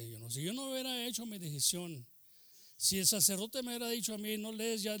impacto. Si yo no hubiera hecho mi decisión, si el sacerdote me hubiera dicho a mí, no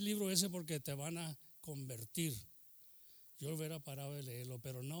lees ya el libro ese porque te van a convertir, yo hubiera parado de leerlo,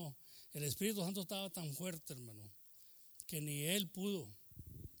 pero no. El Espíritu Santo estaba tan fuerte, hermano, que ni él pudo.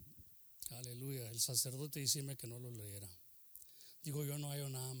 Aleluya. El sacerdote decirme que no lo leyera. Digo, yo no hallo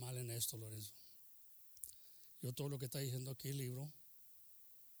nada mal en esto, Lorenzo. Yo todo lo que está diciendo aquí el libro,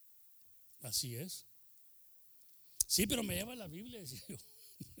 así es. Sí, pero me lleva la Biblia, decía yo.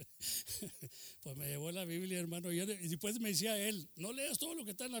 Pues me llevó la Biblia, hermano. Y después me decía él, no leas todo lo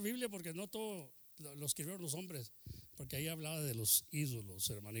que está en la Biblia porque no todo lo escribieron los hombres. Porque ahí hablaba de los ídolos,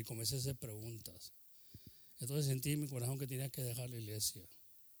 hermano, y comencé a hacer preguntas. Entonces sentí en mi corazón que tenía que dejar la iglesia.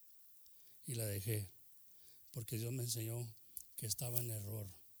 Y la dejé. Porque Dios me enseñó que estaba en error.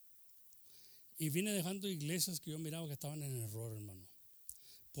 Y vine dejando iglesias que yo miraba que estaban en error, hermano.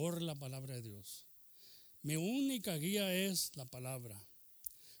 Por la palabra de Dios. Mi única guía es la palabra.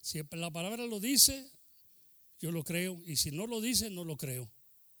 Si la palabra lo dice, yo lo creo. Y si no lo dice, no lo creo.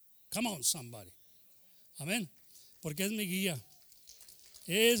 Come on, somebody. Amén. Porque es mi guía.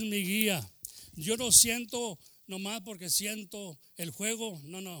 Es mi guía. Yo no siento nomás porque siento el juego.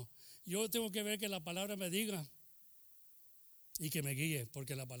 No. Yo tengo que ver que la palabra me diga y que me guíe.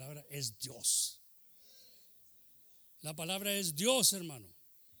 Porque la palabra es Dios. La palabra es Dios, hermano.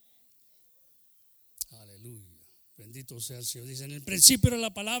 Aleluya. Bendito sea el Señor. Dice, en el principio era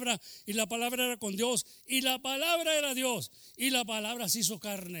la palabra y la palabra era con Dios y la palabra era Dios y la palabra se hizo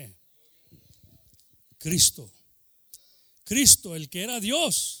carne. Cristo, el que era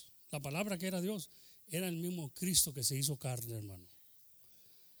Dios, la palabra que era Dios, era el mismo Cristo que se hizo carne, hermano.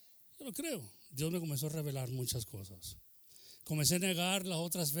 Yo lo creo. Dios me comenzó a revelar muchas cosas. Comencé a negar las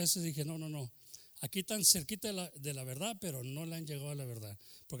otras veces y dije, no. Aquí están cerquita de la verdad, pero no le han llegado a la verdad,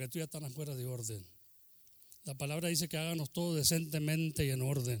 porque tú ya estás afuera de orden. La palabra dice que háganos todo decentemente y en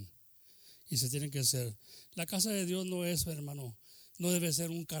orden. Y se tienen que hacer. La casa de Dios no es, hermano, no debe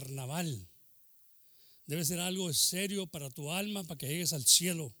ser un carnaval. Debe ser algo serio para tu alma, para que llegues al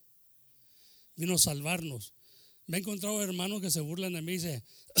cielo. Vino a salvarnos. Me he encontrado hermanos que se burlan de mí y dicen,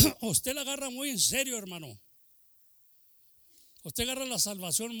 usted la agarra muy en serio, hermano. Usted agarra la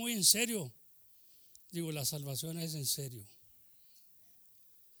salvación muy en serio. Digo, la salvación es en serio.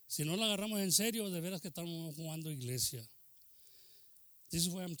 Si no la agarramos en serio, de veras que estamos jugando iglesia. This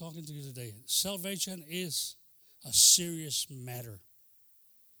is why I'm talking to you today. Salvation is a serious matter.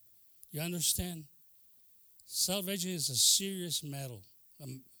 You understand? Salvation is a serious matter.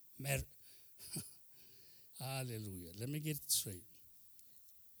 Hallelujah. Let me get it straight.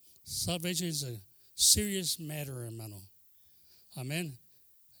 Salvation is a serious matter, hermano. Amén.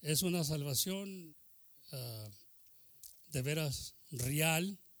 Es una salvación de veras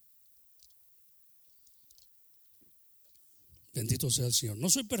real. Bendito sea el Señor. No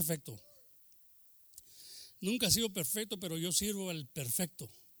soy perfecto. Nunca he sido perfecto, pero yo sirvo al perfecto.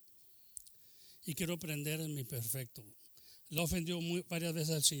 Y quiero aprender en mi perfecto. Lo ofendió varias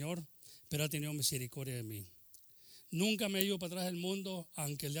veces al Señor, pero ha tenido misericordia de mí. Nunca me he ido para atrás del mundo,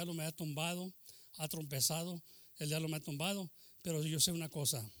 aunque el diablo me ha tumbado, ha trompezado, el diablo me ha tumbado, pero yo sé una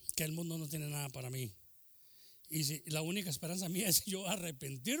cosa, que el mundo no tiene nada para mí. Y la única esperanza mía es yo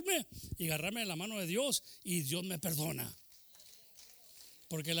arrepentirme y agarrarme de la mano de Dios y Dios me perdona.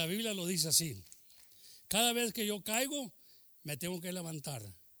 Porque la Biblia lo dice así. Cada vez que yo caigo, me tengo que levantar.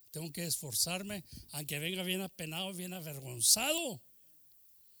 Tengo que esforzarme, aunque venga bien apenado, bien avergonzado.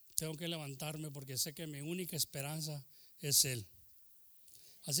 Tengo que levantarme porque sé que mi única esperanza es Él.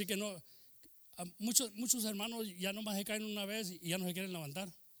 Así que no, muchos hermanos ya nomás se caen una vez y ya no se quieren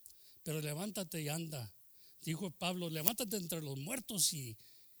levantar. Pero levántate y anda. Dijo Pablo, levántate entre los muertos y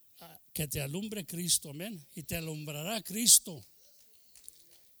que te alumbre Cristo, amén. Y te alumbrará Cristo.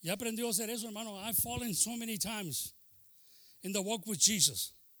 Ya aprendió a hacer eso, hermano. I've fallen so many times in the walk with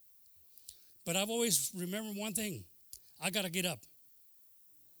Jesus. But I've always remembered one thing. I got to get up.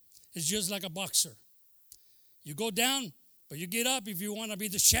 It's just like a boxer. You go down, but you get up if you want to be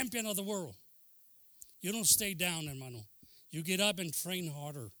the champion of the world. You don't stay down, hermano. You get up and train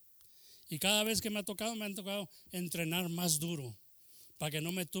harder. Y cada vez que me han tocado entrenar más duro para que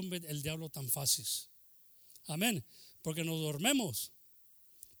no me tumbe el diablo tan fácil. Amén. Porque nos dormimos.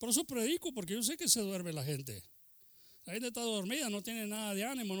 Por eso predico, porque yo sé que se duerme la gente. La gente está dormida, no tiene nada de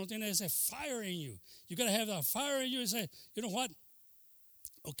ánimo, no tiene ese fire in you. You got to have that fire in you and say, you know what?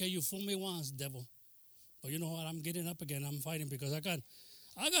 Okay, you fooled me once, devil. But you know what? I'm getting up again. I'm fighting because I got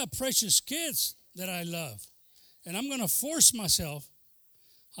precious kids that I love. And I'm going to force myself,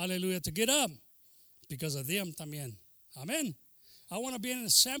 hallelujah, to get up because of them también. Amen. I want to be an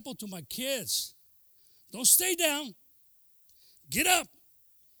example to my kids. Don't stay down. Get up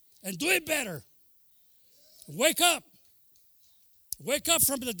and do it better. Wake up. Wake up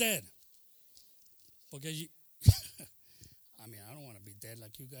from the dead. Porque I don't want to be dead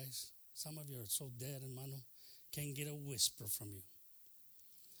like you guys. Some of you are so dead, hermano. Can't get a whisper from you.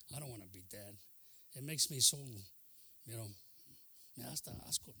 I don't want to be dead. It makes me so, me da hasta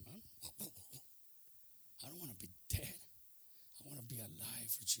asco, hermano. I don't want to be dead. I want to be alive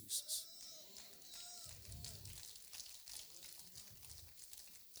for Jesus.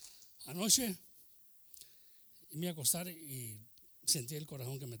 Anoche me acostar y sentí el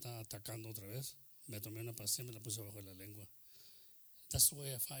corazón que me estaba atacando otra vez. Me tomé una pastilla y me la puse bajo la lengua. That's the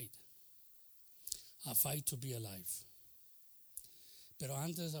way I fight. I fight to be alive. Pero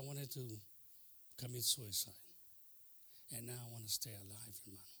antes I wanted to commit suicide. And now I want to stay alive,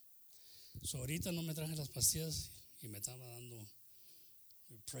 hermano. So ahorita no me traje las pastillas y me estaba dando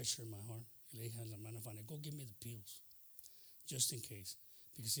pressure in my heart. Y le dije a la hermana Fanny, go give me the pills. Just in case.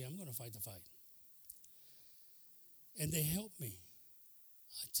 Because see, I'm going to fight the fight. And they help me.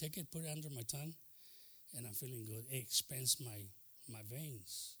 I take it, put it under my tongue, and I'm feeling good. It expands my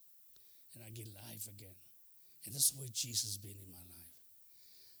veins, and I get life again. And that's the way Jesus has been in my life.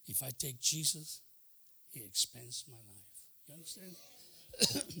 If I take Jesus, He expands my life. You understand?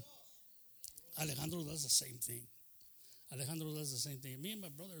 Alejandro does the same thing. Alejandro does the same thing. Me and my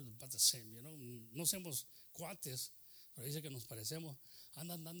brother are about the same, No somos cuates, pero dice que nos parecemos.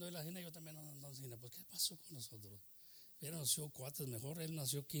 Andan dando en la cine, yo también ando en la cine. Pues, ¿qué pasó con nosotros? Él nació cuates mejor. Él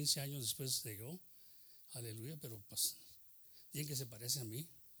nació 15 años después de yo. Aleluya, pero pues, bien que se parece a mí.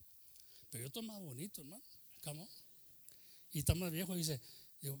 Pero yo estoy más bonito, hermano. ¿Cómo? Y está más viejo.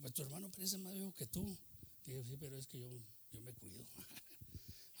 Digo, pues tu hermano parece más viejo que tú. Digo, sí, pero es que yo me cuido.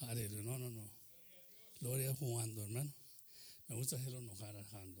 Aleluya, no. Gloria jugando, hermano. Me gusta hacerlo enojar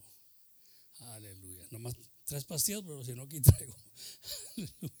Alejandro. Aleluya. Nomás 3 pastillas, pero si no, aquí traigo.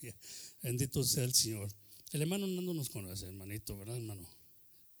 Aleluya. Bendito sea el Señor. El hermano Nando nos conoce, hermanito, ¿verdad, hermano?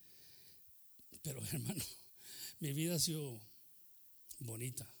 Pero, hermano, mi vida ha sido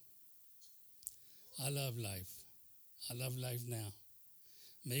bonita. I love life. I love life now.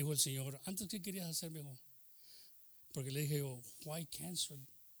 Me dijo el Señor, antes, ¿qué querías hacer, mijo? Porque le dije yo, why cancer?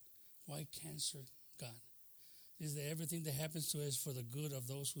 Why cancer, God? Is that everything that happens to us for the good of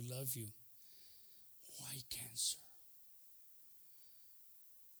those who love you? Why cancer?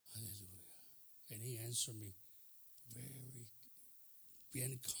 Hallelujah. And He answered me very,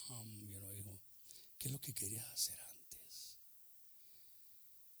 bien calm, dijo, ¿qué es lo que querías hacer antes?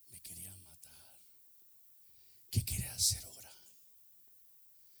 Me quería matar. ¿Qué quieres hacer ahora?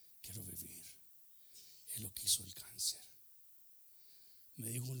 Quiero vivir. Es lo que hizo el cáncer. Me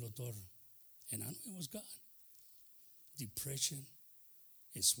dijo un doctor, and I know it was God. Depression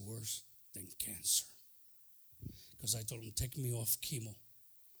is worse than cancer. Because I told him, take me off chemo.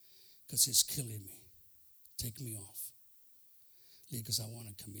 Because it's killing me. Take me off. Because I want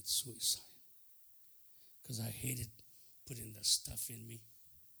to commit suicide. Because I hated putting that stuff in me.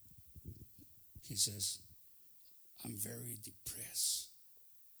 He says, I'm very depressed.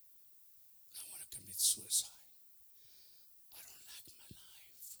 I want to commit suicide. I don't like my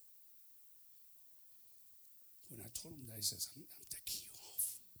life. When I told him that, he says, I'm taking you off.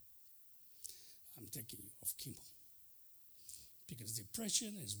 I'm taking you off chemo. Because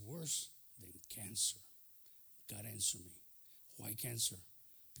depression is worse than cancer. God answered me. Why cancer?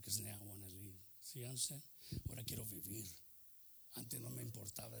 Because now I want to leave. ¿Sí, you understand? Ahora quiero vivir. Antes no me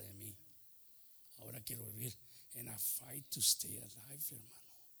importaba de mí. Ahora quiero vivir. And I fight to stay alive, hermano.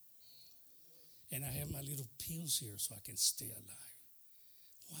 And I have my little pills here so I can stay alive.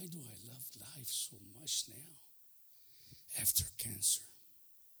 Why do I love life so much now? After cancer,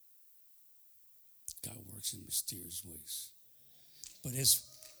 God works in mysterious ways. But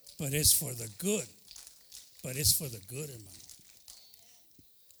it's for the good. But it's for the good, hermano.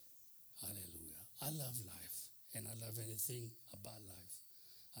 Hallelujah. I love life. And I love anything about life.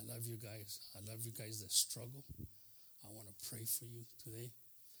 I love you guys. I love you guys that struggle. I want to pray for you today.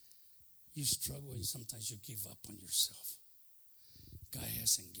 You struggle and sometimes you give up on yourself. God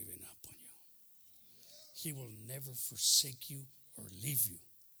hasn't given up on you. He will never forsake you or leave you.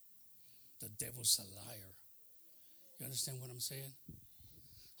 The devil's a liar. You understand what I'm saying?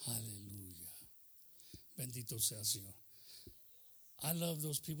 Hallelujah. Bendito sea el Señor. I love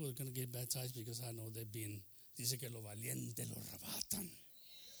those people that are going to get baptized because I know they've been, dice que lo valiente lo arrebatan.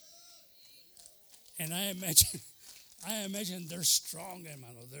 And I imagine they're strong,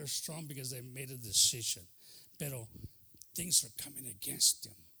 hermano. They're strong because they made a decision. Pero things are coming against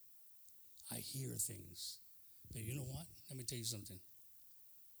them. I hear things. But you know what? Let me tell you something.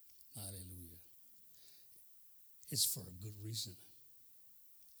 Hallelujah. It's for a good reason.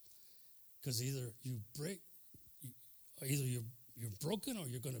 Because either you're broken or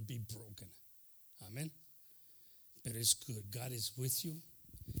you're going to be broken. Amen. But it's good. God is with you,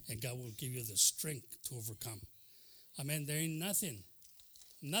 and God will give you the strength to overcome. Amen. There ain't nothing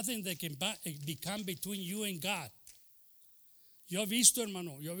that can become between you and God. Yo he visto,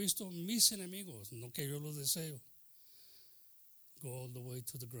 hermano, mis enemigos, no que yo los deseo, go all the way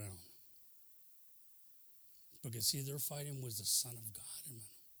to the ground. Because see, they're fighting with the Son of God, hermano.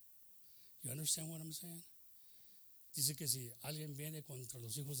 You understand what I'm saying? Dice que si alguien viene contra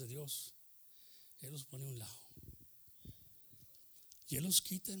los hijos de Dios, Él los pone a un lado. Y Él los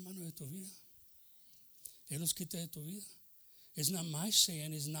quita, hermano, de tu vida. Él los quita de tu vida. It's not my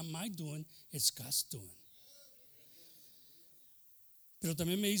saying, it's not my doing, it's God's doing. Pero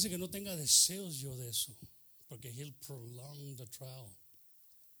también me dice que no tenga deseos yo de eso, porque He'll prolong the trial.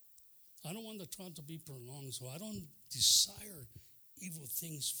 I don't want the trial to be prolonged, so I don't desire evil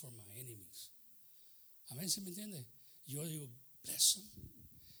things for my enemies. Amén, ¿se me entiende? Yo digo, bless them.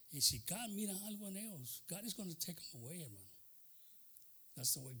 Y si God mira algo en ellos, God is going to take them away, hermano.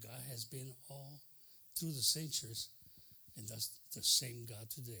 That's the way God has been all through the centuries, and that's the same God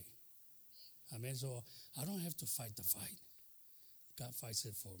today. Amen. So I don't have to fight the fight. God fights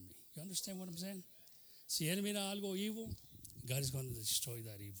it for me. You understand what I'm saying? Si Él mira algo evil, God is going to destroy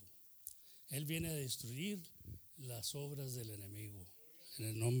that evil. Él viene a destruir las obras del enemigo. En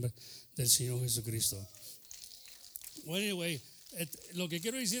el nombre del Señor Jesucristo. Well, anyway, lo que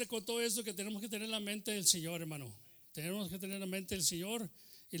quiero decir con todo esto es que tenemos que tener la mente del Señor, hermano. Tenemos que tener la mente del Señor,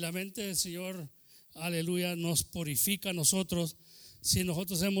 y la mente del Señor, aleluya, nos purifica a nosotros si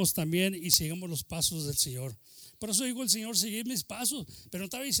nosotros hacemos también y seguimos los pasos del Señor. Por eso digo el Señor, seguir mis pasos, pero no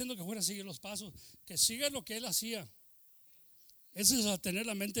estaba diciendo que fuera a seguir los pasos, que siga lo que Él hacía. Eso es tener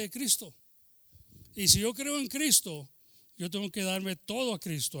la mente de Cristo. Y si yo creo en Cristo, yo tengo que darme todo a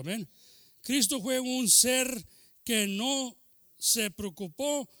Cristo, amén. Cristo fue un ser que no se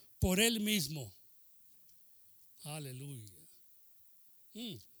preocupó por Él mismo. Aleluya.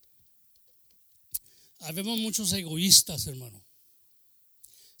 Habemos muchos egoístas, hermano.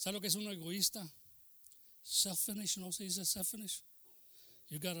 ¿Sabe lo que es un egoísta? Selfish, ¿no se dice selfish?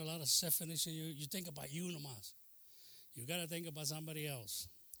 You got a lot of selfish and you think about you nomás. You got to think about somebody else.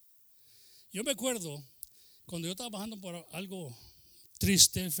 Yo me acuerdo cuando yo estaba bajando por algo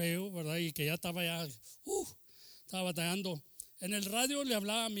triste, feo, ¿verdad? Y que ya estaba estaba batallando. En el radio le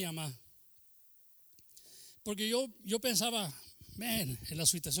hablaba a mi mamá. Porque yo pensaba, man, en la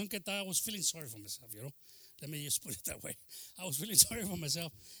situación que estaba, I was feeling sorry for myself, you know. Let me just put it that way. I was feeling sorry for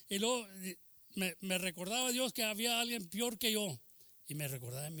myself. Y luego me recordaba Dios que había alguien peor que yo. Y me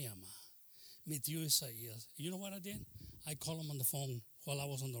recordaba de mi mamá, mi tío Isaías. You know what I did? I called him on the phone while I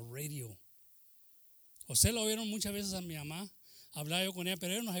was on the radio. Ustedes lo oyeron muchas veces a mi mamá. Hablaba yo con ella,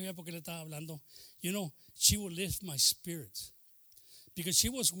 pero yo no sabía por qué le estaba hablando. You know, she would lift my spirits. Because she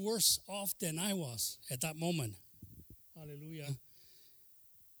was worse off than I was at that moment. Hallelujah.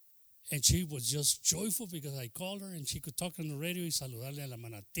 And she was just joyful because I called her and she could talk on the radio y saludarle a la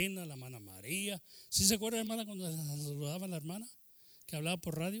hermana Tina, a la hermana María. ¿Sí se acuerda, hermana, cuando saludaba a la hermana que hablaba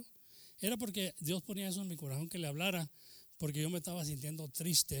por radio? Era porque Dios ponía eso en mi corazón que le hablara, porque yo me estaba sintiendo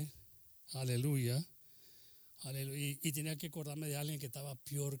triste. Aleluya. Aleluya. Y tenía que acordarme de alguien que estaba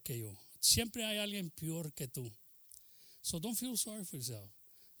peor que yo. Siempre hay alguien peor que tú. So don't feel sorry for yourself.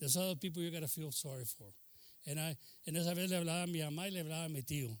 There's other people you got to feel sorry for. En esa vez le hablaba a mi mamá y le hablaba a mi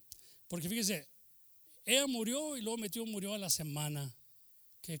tío. Porque fíjese, ella murió y luego mi tío murió a la semana.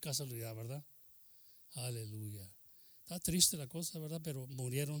 Qué casualidad, ¿verdad? Aleluya. Está triste la cosa, ¿verdad? Pero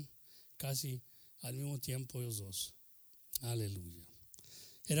murieron casi al mismo tiempo ellos dos. Aleluya.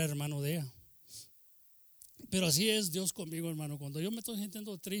 Era hermano de ella. Pero así es Dios conmigo, hermano. Cuando yo me estoy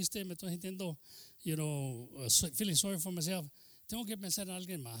sintiendo triste, me estoy sintiendo, feeling sorry for myself, tengo que pensar en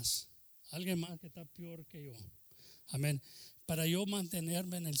alguien más que está peor que yo. Amén. Para yo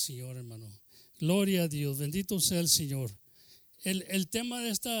mantenerme en el Señor, hermano. Gloria a Dios, bendito sea el Señor. El tema de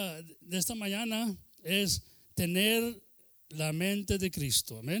esta mañana es tener la mente de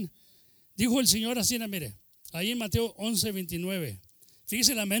Cristo. Amén. Dijo el Señor así, mire, ahí en Mateo 11:29.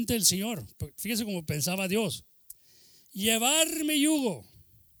 Fíjese la mente del Señor. Fíjese cómo pensaba Dios. Llevar mi yugo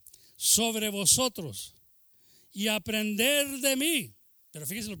sobre vosotros y aprender de mí. Pero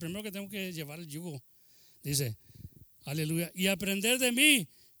fíjese, lo primero que tengo que llevar el yugo. Dice, aleluya. Y aprender de mí,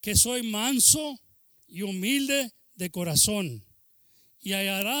 que soy manso y humilde de corazón. Y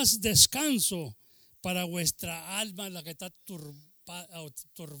hallarás descanso para vuestra alma, la que está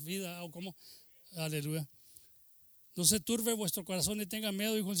turbida, o como, aleluya. No se turbe vuestro corazón ni tenga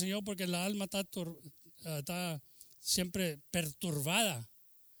miedo, dijo el Señor, porque la alma está siempre perturbada.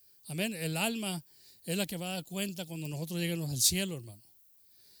 Amén. El alma es la que va a dar cuenta cuando nosotros lleguemos al cielo, hermano.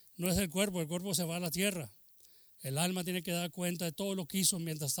 No es el cuerpo se va a la tierra. El alma tiene que dar cuenta de todo lo que hizo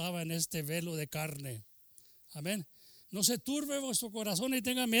mientras estaba en este velo de carne. Amén. No se turbe vuestro corazón ni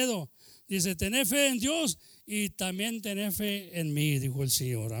tenga miedo. Dice, tened fe en Dios y también tened fe en mí, dijo el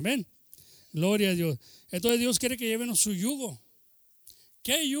Señor. Amén. Gloria a Dios. Entonces Dios quiere que lleven su yugo.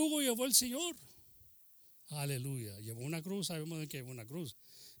 ¿Qué yugo llevó el Señor? Aleluya. Llevó una cruz, sabemos de que llevó una cruz.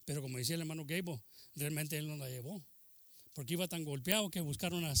 Pero como decía el hermano Gable, realmente él no la llevó. Porque iba tan golpeado que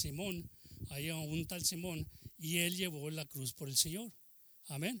buscaron a Simón, ahí a un tal Simón, y él llevó la cruz por el Señor.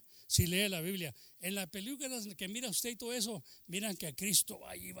 Amén. Si lee la Biblia, en las películas que mira usted y todo eso, miran que a Cristo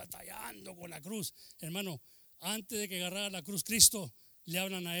va allí batallando con la cruz. Hermano, antes de que agarrara la cruz Cristo, le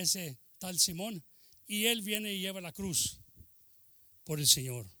hablan a ese tal Simón y él viene y lleva la cruz por el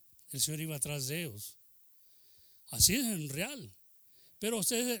Señor. El Señor iba atrás de ellos. Así es en real. Pero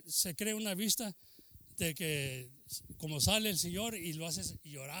usted se cree una vista de que como sale el Señor y lo hace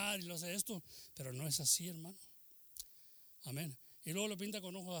llorar y lo hace esto, pero no es así, hermano. Amén. Y luego lo pinta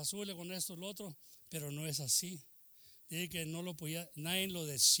con ojos azules, con esto, lo otro, pero no es así. Dice que no lo podía, nadie lo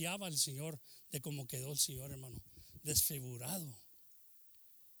deseaba al Señor de cómo quedó el Señor, hermano, desfigurado.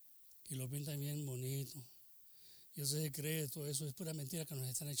 Y lo pinta bien bonito. Y usted cree todo eso, es pura mentira que nos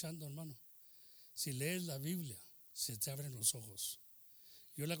están echando, hermano. Si lees la Biblia, se te abren los ojos.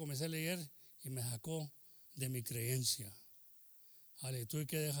 Yo la comencé a leer y me sacó de mi creencia. Vale, tuve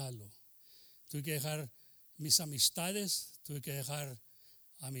que dejarlo. Tuve que dejar mis amistades, tuve que dejar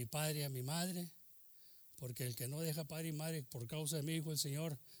a mi padre y a mi madre, porque el que no deja padre y madre por causa de mi hijo, el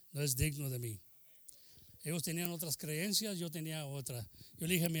Señor, no es digno de mí. Ellos tenían otras creencias, yo tenía otra. Yo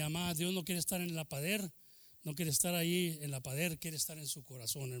le dije a mi mamá, Dios no quiere estar en la pader, no quiere estar ahí en la pader, quiere estar en su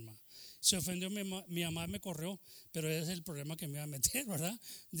corazón, hermano. Se ofendió mi mamá, me corrió, pero ese es el problema que me iba a meter, ¿verdad?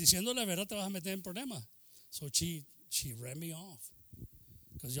 Diciendo la verdad te vas a meter en problemas. So she ran me off.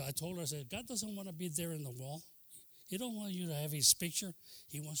 Because I told her, I said, God doesn't want to be there in the wall. He don't want you to have his picture.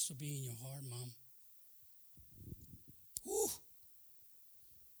 He wants to be in your heart, mom.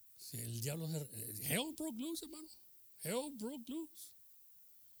 Si el diablo, hell broke loose, hermano. Hell broke loose.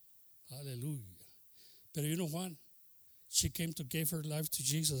 Hallelujah. Pero you know what? She came to give her life to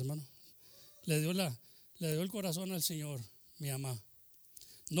Jesus, hermano. Le dio el corazón al Señor, mi mamá.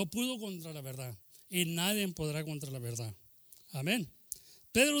 No pudo contra la verdad. Y nadie podrá contra la verdad. Amén.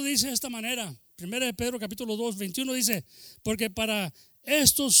 Pedro dice de esta manera, 1 de Pedro capítulo 2, 21 dice, porque para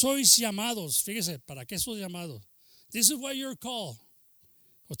estos sois llamados. Fíjese, ¿para qué sois llamados? This is why you're called.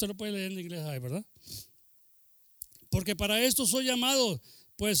 Usted lo puede leer en inglés ahí, ¿verdad? Porque para esto sois llamados,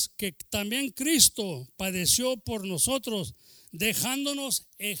 pues que también Cristo padeció por nosotros, dejándonos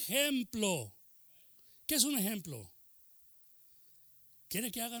ejemplo. ¿Qué es un ejemplo? Quiere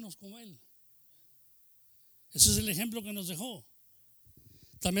que háganos como Él. Ese es el ejemplo que nos dejó.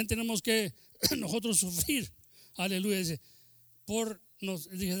 También tenemos que nosotros sufrir, aleluya, dice, por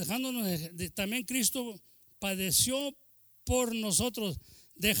también Cristo padeció por nosotros,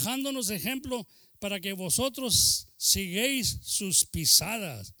 dejándonos ejemplo para que vosotros sigáis sus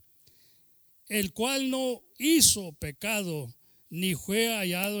pisadas, el cual no hizo pecado, ni fue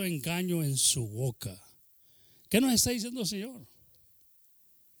hallado engaño en su boca. ¿Qué nos está diciendo el Señor?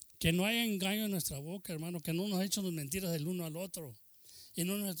 Que no haya engaño en nuestra boca, hermano, que no nos echemos mentiras del uno al otro y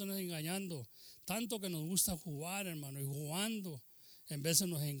no nos estemos engañando. Tanto que nos gusta jugar, hermano, y jugando, en veces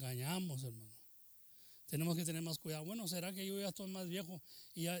nos engañamos, hermano. Tenemos que tener más cuidado. Bueno, ¿será que yo ya estoy más viejo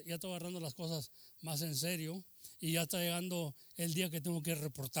y ya estoy agarrando las cosas más en serio y ya está llegando el día que tengo que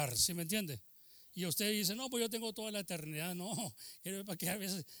reportar? ¿Sí me entiende? Y usted dice, no, pues yo tengo toda la eternidad. No, para que a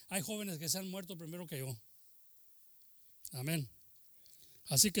veces hay jóvenes que se han muerto primero que yo. Amén.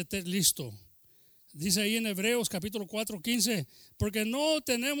 Así que esté listo. Dice ahí en Hebreos capítulo 4, 15, porque no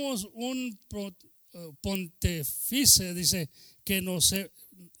tenemos un pontífice, dice,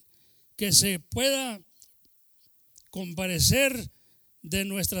 que se pueda comparecer de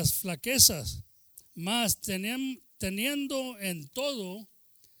nuestras flaquezas, mas teniendo en todo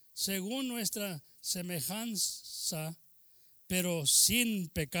según nuestra semejanza, pero sin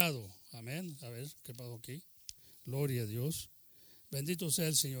pecado. Amén. A ver, ¿qué pasó aquí? Gloria a Dios. Bendito sea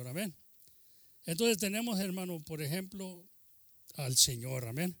el Señor. Amén. Entonces tenemos, hermano, por ejemplo, al Señor.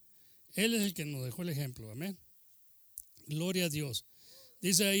 Amén. Él es el que nos dejó el ejemplo. Amén. Gloria a Dios.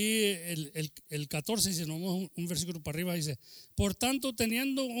 Dice ahí el 14, si nos vamos un versículo para arriba, dice, por tanto,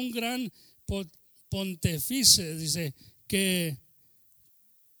 teniendo un gran pontífice, dice, que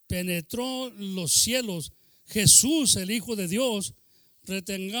penetró los cielos, Jesús, el Hijo de Dios,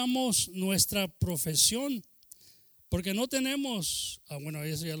 retengamos nuestra profesión, porque no tenemos, bueno,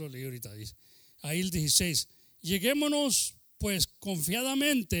 eso ya lo leí ahorita, dice, ahí el 16, lleguémonos pues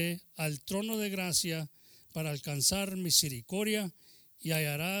confiadamente al trono de gracia para alcanzar misericordia y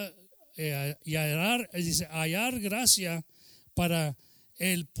hallar gracia para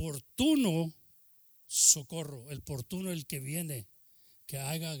el oportuno socorro, el oportuno, el que viene, que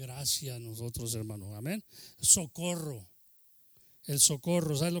haga gracia a nosotros, hermanos. Amén. Socorro, el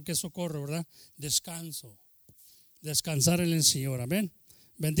socorro, ¿sabes lo que es socorro, verdad? Descanso, descansar en el Señor. Amén.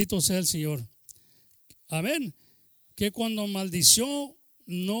 Bendito sea el Señor. Amén. Que cuando maldició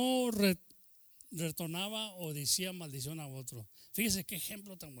no retornaba o decía maldición a otro. Fíjese qué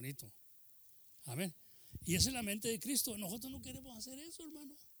ejemplo tan bonito. Amén. Y esa es la mente de Cristo. Nosotros no queremos hacer eso,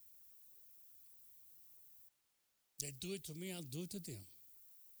 hermano. They do it to me, I'll do it to them.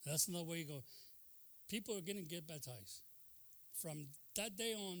 That's not the way you go. People are going to get baptized. From that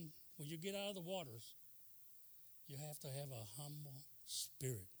day on, when you get out of the waters, you have to have a humble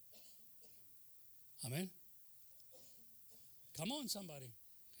spirit. Amen. Come on, somebody.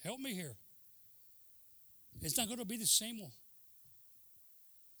 Help me here. It's not going to be the same one.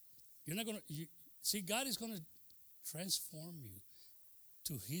 You're not going to, see, God is going to transform you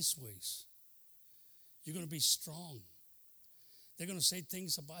to His ways. You're going to be strong. They're going to say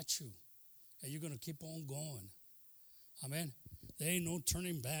things about you, and you're going to keep on going. Amen. There ain't no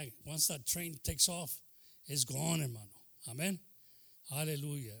turning back. Once that train takes off, it's gone, hermano. Amen.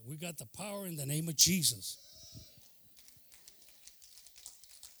 Hallelujah. We got the power in the name of Jesus.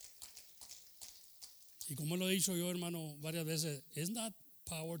 Y como lo he dicho yo, hermano, varias veces, it's not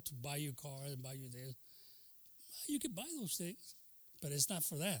power to buy you a car and buy you this. You can buy those things, but it's not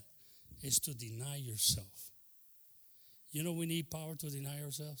for that. It's to deny yourself. You know we need power to deny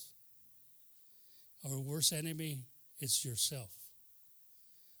ourselves? Our worst enemy is yourself.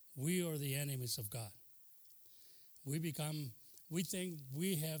 We are the enemies of God. We think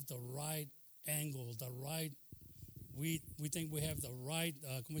we have the right angle, we think we have the right,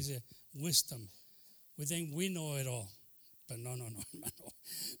 wisdom. We think we know it all. But no, hermano.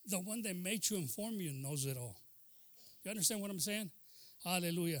 The one that made you and formed you knows it all. You understand what I'm saying?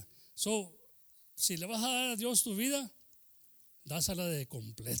 Hallelujah. So, si le vas a dar a Dios tu vida, dásela de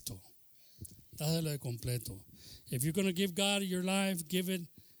completo. Dásela de completo. If you're going to give God your life, give Him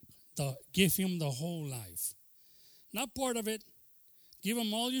the whole life. Not part of it. Give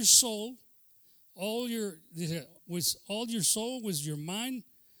Him all your soul, with all your soul, with your mind,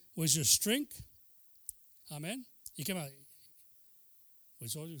 with your strength. Amén. ¿Y qué más?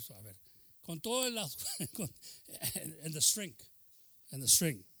 With all your soul. A ver. Con todo and the strength. And the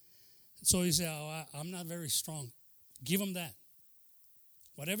strength. So you say, I'm not very strong. Give Him that.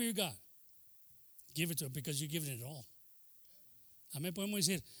 Whatever you got, give it to Him because you're giving it all. Amén. Podemos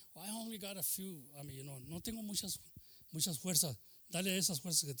decir, I only got a few. No tengo muchas fuerzas. Dale esas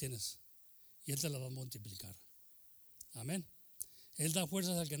fuerzas que tienes y Él te las va a multiplicar. Amén. Él da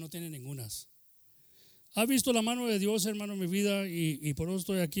fuerzas al que no tiene ningunas. ¿Ha visto la mano de Dios, hermano, en mi vida? Y por eso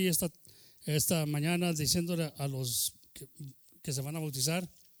estoy aquí esta mañana diciéndole a los que se van a bautizar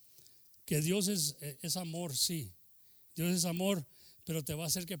que Dios es amor, sí. Dios es amor, pero te va a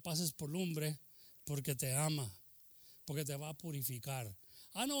hacer que pases por lumbre porque te ama, porque te va a purificar.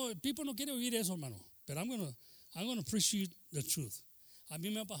 No, people no quieren oír eso, hermano. Pero I'm gonna preach you the truth. A mí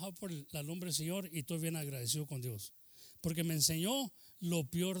me ha pasado por la lumbre del Señor y estoy bien agradecido con Dios. Porque me enseñó lo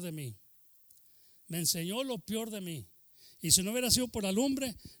peor de mí. Me enseñó lo peor de mí. Y si no hubiera sido por la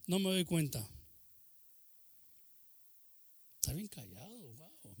lumbre, no me doy cuenta. Está bien callado.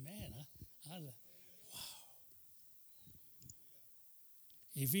 Wow, man. Wow.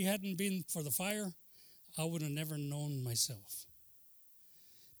 If it hadn't been for the fire, I would have never known myself.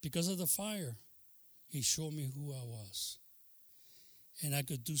 Because of the fire, He showed me who I was. And I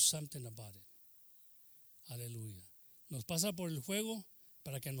could do something about it. Aleluya. Nos pasa por el fuego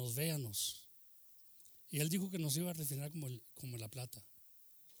para que nos veamos. Y Él dijo que nos iba a refinar como la plata.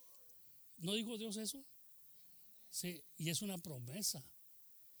 ¿No dijo Dios eso? Sí, y es una promesa.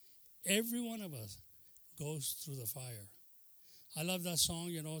 Every one of us goes through the fire. I love that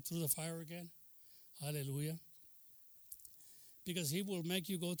song, Through the Fire Again. Hallelujah. Because He will make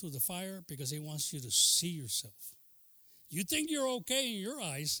you go through the fire because He wants you to see yourself. You think you're okay in your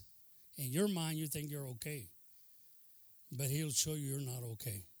eyes, in your mind you think you're okay. But He'll show you you're not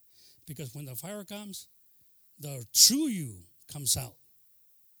okay. Because when the fire comes, the true you comes out.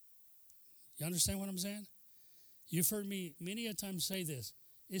 You understand what I'm saying? You've heard me many a time say this.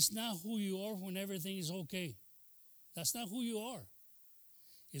 It's not who you are when everything is okay. That's not who you are.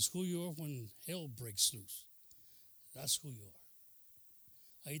 It's who you are when hell breaks loose. That's who you are.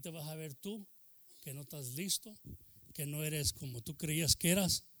 Ahí te vas a ver tú, que no estás listo, que no eres como tú creías que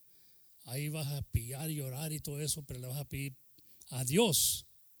eras. Ahí vas a pillar y orar y todo eso, pero le vas a pedir a Dios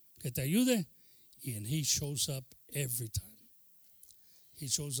que te ayude. And He shows up every time. He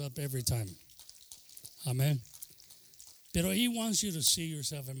shows up every time. Amen. Pero He wants you to see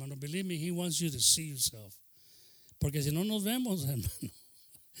yourself, hermano. Believe me, He wants you to see yourself. Porque si no nos vemos, hermano,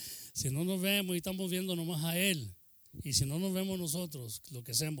 si no nos vemos y estamos viendo nomás a Él, y si no nos vemos nosotros, lo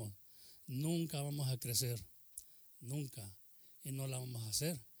que hacemos, nunca vamos a crecer. Nunca. Y no la vamos a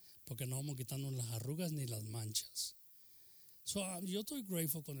hacer, porque no vamos a quitarnos las arrugas ni las manchas. So, yo estoy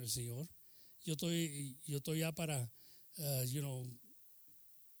grateful con el Señor. Yo estoy ya para,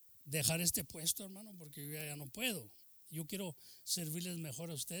 dejar este puesto, hermano, porque yo ya no puedo. Yo quiero servirles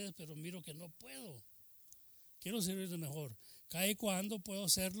mejor a ustedes, pero miro que no puedo. Quiero servirles mejor. Cada y cuando puedo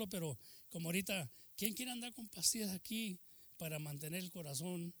hacerlo, pero como ahorita, ¿quién quiere andar con pastillas aquí para mantener el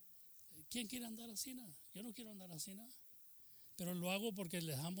corazón? ¿Quién quiere andar así? Yo no quiero andar así, pero lo hago porque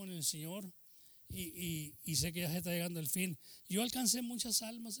les amo en el Señor y sé que ya se está llegando el fin. Yo alcancé muchas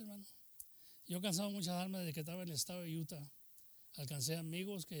almas, hermano. Yo he alcanzado muchas almas desde que estaba en el estado de Utah. Alcancé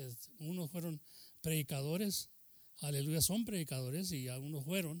amigos que unos fueron predicadores, aleluya, son predicadores y algunos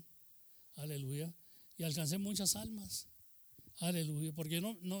fueron, aleluya, y alcancé muchas almas, aleluya, porque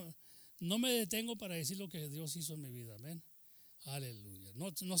no me detengo para decir lo que Dios hizo en mi vida, amén, aleluya.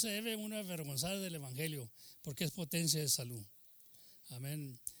 No se debe uno avergonzar del evangelio porque es potencia de salud,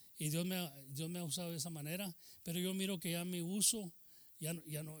 amén. Y Dios me ha usado de esa manera, pero yo miro que ya mi uso ya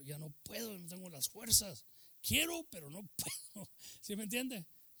no puedo, no tengo las fuerzas. Quiero, pero no puedo. ¿Sí me entiende?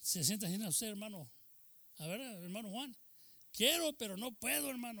 Se siente así usted, hermano. A ver, hermano Juan. Quiero, pero no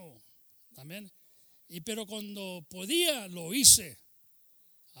puedo, hermano. Amén. Pero cuando podía, lo hice.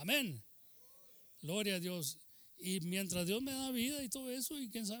 Amén. Gloria a Dios. Y mientras Dios me da vida y todo eso, y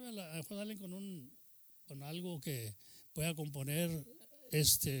quién sabe, a lo mejor salen con algo que pueda componer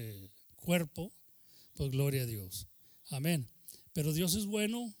este cuerpo, pues gloria a Dios. Amén. Pero Dios es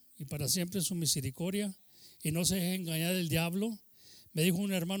bueno y para siempre su misericordia. Y no se deje engañar del diablo. Me dijo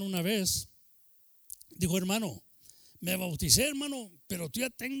un hermano una vez, dijo, hermano, me bauticé, hermano, pero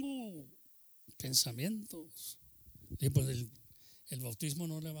todavía tengo pensamientos. Y pues el bautismo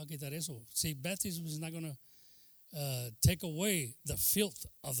no le va a quitar eso. See, baptism is not going to take away the filth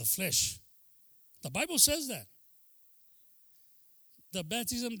of the flesh. The Bible says that. The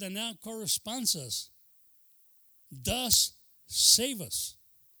baptism that now corresponds us does save us.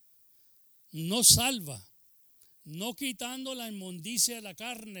 No salva. No quitando la inmundicia de la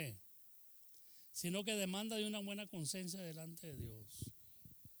carne, sino que demanda de una buena conciencia delante de Dios.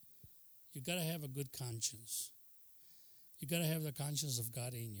 You got to have a good conscience. You got to have the conscience of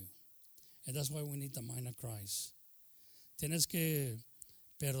God in you. And that's why we need the mind of Christ. Tienes que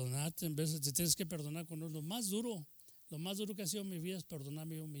perdonarte, en vez de te tienes que perdonar con lo más duro que ha sido en mi vida es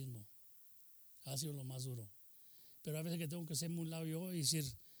perdonarme yo mismo. Ha sido lo más duro. Pero a veces que tengo que hacerme un lado yo y decir,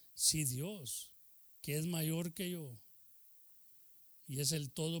 sí, Dios, que es mayor que yo y es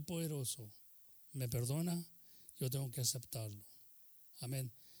el Todopoderoso, me perdona, yo tengo que aceptarlo.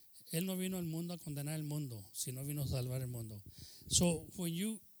 Amén. Él no vino al mundo a condenar el mundo, sino vino a salvar el mundo. So when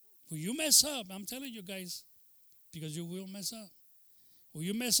you mess up, I'm telling you guys, because you will mess up. When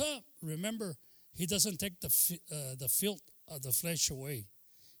you mess up, remember, He doesn't take the filth of the flesh away.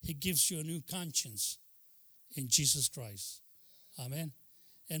 He gives you a new conscience in Jesus Christ. Amen.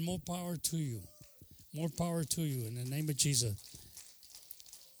 And more power to you. More power to you in the name of Jesus.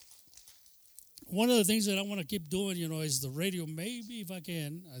 One of the things that I want to keep doing, is the radio. Maybe if I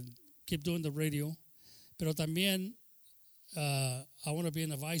can, I'll keep doing the radio. Pero también, I want to be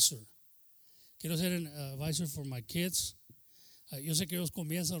an advisor. Quiero ser an advisor for my kids. Yo sé que ellos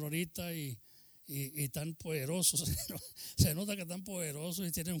comienzan ahorita y tan poderosos. Se nota que están poderosos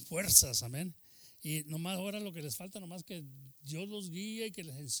y tienen fuerzas, amén. Y nomás ahora lo que les falta, nomás que Dios los guíe y que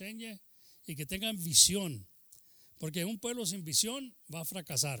les enseñe y que tengan visión. Porque un pueblo sin visión va a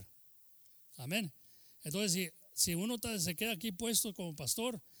fracasar. Amén. Entonces, si uno se queda aquí puesto como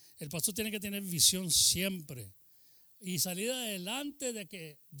pastor, el pastor tiene que tener visión siempre y salir adelante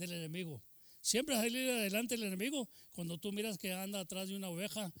del enemigo. Siempre salir adelante del enemigo cuando tú miras que anda atrás de una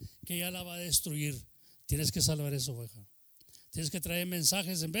oveja que ya la va a destruir. Tienes que salvar esa oveja. Tienes que traer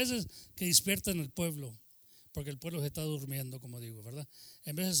mensajes en veces que despierten el pueblo, porque el pueblo se está durmiendo, como digo, ¿verdad?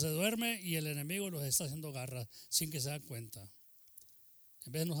 En veces se duerme y el enemigo los está haciendo garras sin que se den cuenta.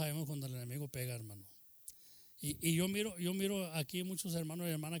 En vez no sabemos cuando el enemigo pega, hermano. Y yo miro aquí muchos hermanos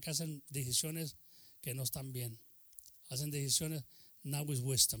y hermanas que hacen decisiones que no están bien. Hacen decisiones not with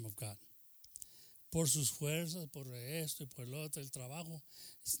wisdom of God. Por sus fuerzas, por esto y por el otro, el trabajo,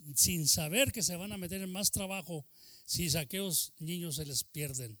 sin saber que se van a meter en más trabajo si a aquellos niños se les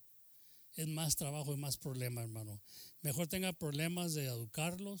pierden. Es más trabajo y más problema, hermano. Mejor tenga problemas de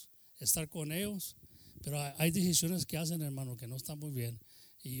educarlos, estar con ellos, pero hay decisiones que hacen, hermano, que no están muy bien.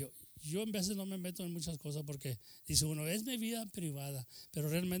 Y yo en veces no me meto en muchas cosas porque dice uno, es mi vida privada, pero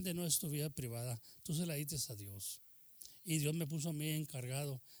realmente no es tu vida privada. Tú se la dices a Dios. Y Dios me puso a mí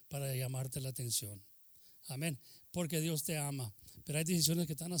encargado para llamarte la atención. Amén. Porque Dios te ama. Pero hay decisiones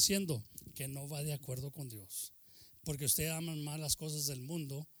que están haciendo que no va de acuerdo con Dios. Porque ustedes aman más las cosas del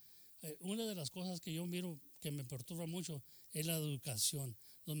mundo. Una de las cosas que yo miro que me perturba mucho es la educación.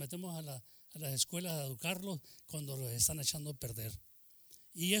 Nos metemos a las escuelas a educarlos cuando los están echando a perder.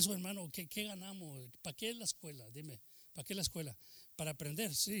 Y eso, hermano, ¿qué ganamos? ¿Para qué es la escuela? Dime, ¿para qué la escuela? Para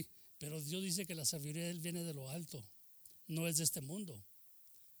aprender, sí. Pero Dios dice que la sabiduría de Él viene de lo alto. No es de este mundo.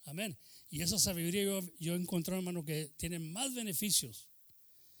 Amén. Y esa sabiduría yo he encontrado, hermano, que tiene más beneficios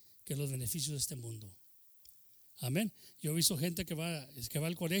que los beneficios de este mundo. Amén. Yo he visto gente que va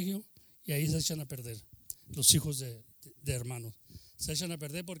al colegio y ahí se echan a perder. Los hijos de hermanos se echan a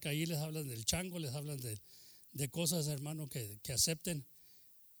perder porque ahí les hablan del chango, les hablan de cosas, hermano, que acepten.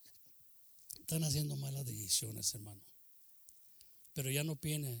 Están haciendo malas decisiones, hermano. Pero ya no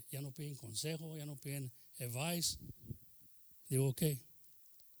piden consejo, ya no piden advice. Digo, ok,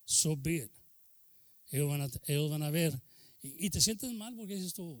 so be it. Ellos van a ver. Y te sientes mal porque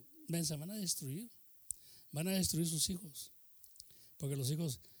dices tú, se van a destruir. Van a destruir sus hijos. Porque los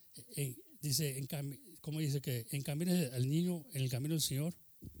hijos, como dice que encamine al niño en el camino del Señor.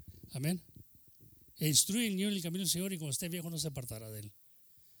 Amén. E instruye al niño en el camino del Señor y cuando esté viejo no se apartará de él.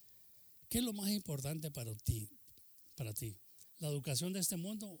 ¿Qué es lo más importante para ti? ¿La educación de este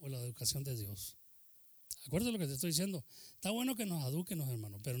mundo o la educación de Dios? Acuérdate lo que te estoy diciendo. Está bueno que nos eduquen,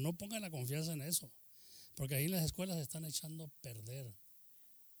 hermanos, pero no pongan la confianza en eso. Porque ahí las escuelas se están echando a perder.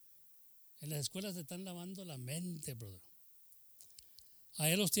 En las escuelas se están lavando la mente, brother.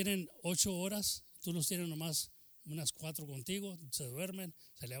 Ahí los tienen 8 horas, tú los tienes nomás unas 4 contigo, se duermen,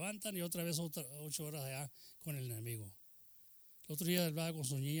 se levantan y otra vez 8 horas allá con el enemigo. El otro día hablaba con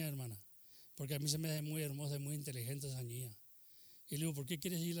su niña, hermana, porque a mí se me hace muy hermosa y muy inteligente esa niña. Y le digo, ¿por qué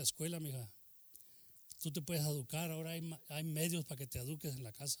quieres ir a la escuela, mija? Tú te puedes educar, ahora hay medios para que te eduques en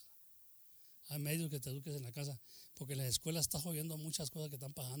la casa. Hay medios que te eduques en la casa, porque en las escuelas estás oyendo muchas cosas que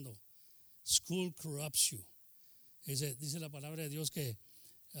están pasando. School corrupts you. Dice la palabra de Dios que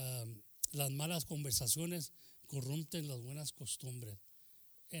las malas conversaciones corrompen las buenas costumbres.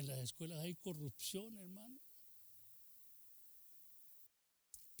 En las escuelas hay corrupción, hermano.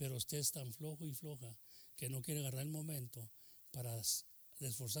 Pero usted es tan flojo y floja que no quiere agarrar el momento para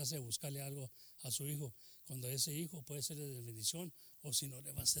esforzarse a buscarle algo a su hijo, cuando ese hijo puede ser de bendición o si no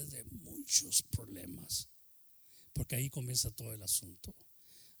le va a ser de muchos problemas, porque ahí comienza todo el asunto.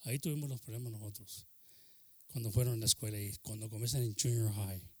 Ahí tuvimos los problemas nosotros cuando fueron a la escuela y cuando comienzan en junior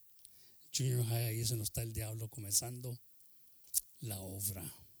high, ahí se nos está el diablo comenzando la obra.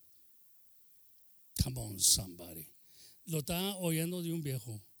 Come on, somebody. Lo está oyendo de un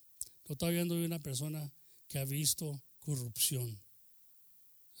viejo. Lo está oyendo de una persona que ha visto corrupción.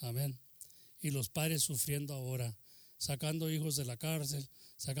 Amén. Y los padres sufriendo ahora, sacando hijos de la cárcel,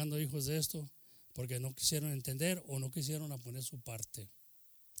 sacando hijos de esto, porque no quisieron entender o no quisieron poner su parte.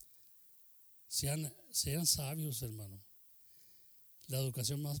 Sean sabios, hermano. La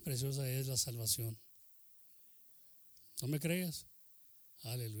educación más preciosa es la salvación. ¿No me crees?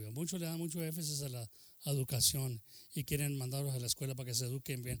 Aleluya. Muchos le dan mucho énfasis a la educación y quieren mandarlos a la escuela para que se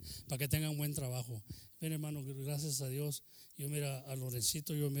eduquen bien, para que tengan buen trabajo. Mira, hermano, gracias a Dios, yo miro a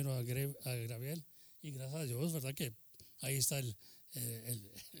Lorencito, yo miro a Gabriel, y gracias a Dios, ¿verdad? Que ahí está el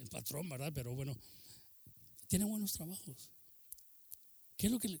patrón, ¿verdad? Pero bueno, tiene buenos trabajos. ¿Qué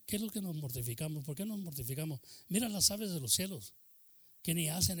es lo que nos mortificamos? ¿Por qué nos mortificamos? Mira las aves de los cielos, que ni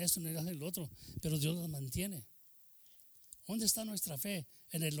hacen esto ni hacen lo otro, pero Dios las mantiene. ¿Dónde está nuestra fe?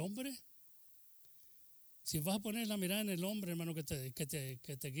 ¿En el hombre? Si vas a poner la mirada en el hombre, hermano, que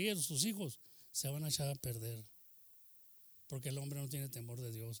te guíe sus hijos, se van a echar a perder. Porque el hombre no tiene temor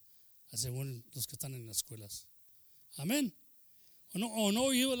de Dios, según los que están en las escuelas. Amén. O no he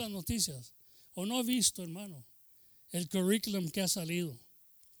oído las noticias, o no he visto, hermano, el currículum que ha salido.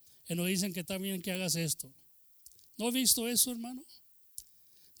 Que nos dicen que está bien que hagas esto. ¿No he visto eso, hermano?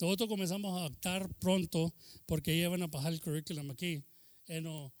 Nosotros comenzamos a adaptar pronto porque ya van a bajar el currículum aquí.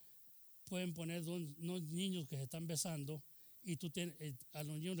 No pueden poner unos niños que se están besando y a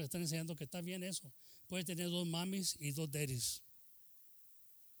los niños les están enseñando que está bien eso. Puede tener 2 mamis y 2 daddies.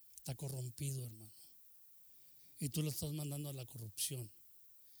 Está corrompido, hermano. Y tú lo estás mandando a la corrupción.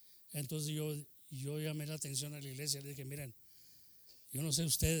 Entonces yo llamé la atención a la iglesia y le dije, miren, yo no sé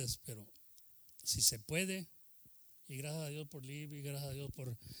ustedes, pero si se puede, y gracias a Dios por Libby, gracias a Dios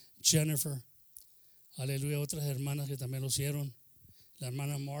por Jennifer, aleluya, otras hermanas que también lo hicieron, la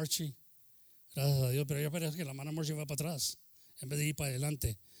hermana Marchie, gracias a Dios, pero ya parece que la hermana Marchie va para atrás en vez de ir para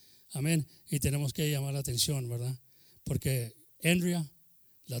adelante. Amén. Y tenemos que llamar la atención, ¿verdad? Porque Andrea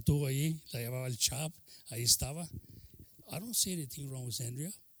la tuvo allí, la llevaba el chap, ahí estaba. I don't see anything wrong with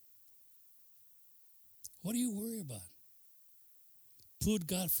Andrea. What do you worry about? Put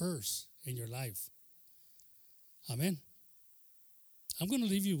God first in your life. Amén. I'm going to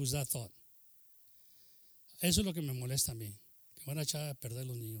leave you with that thought. Eso es lo que me molesta a mí, que van a echar a perder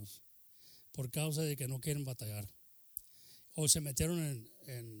los niños por causa de que no quieren batallar. O se metieron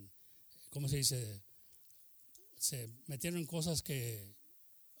en ¿cómo se dice? Se metieron en cosas que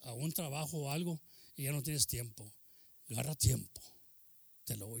a un trabajo o algo y ya no tienes tiempo. Agarra tiempo.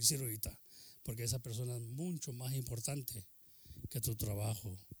 Te lo voy a decir ahorita, porque esa persona es mucho más importante que tu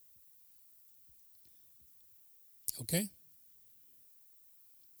trabajo. Okay?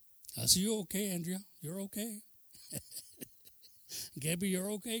 I see you okay, Andrea. You're okay. Gabby, you're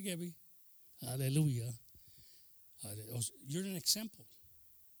okay, Gabby. Hallelujah. You're an example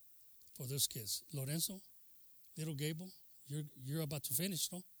for those kids. Lorenzo, little Gable, you're about to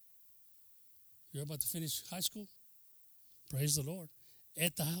finish, no? You're about to finish high school. Praise the Lord.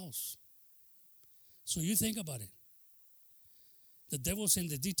 At the house. So you think about it. The devil's in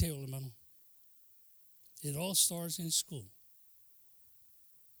the detail, hermano. It all starts in school.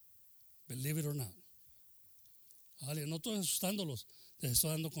 Believe it or not. No estoy asustándolos, les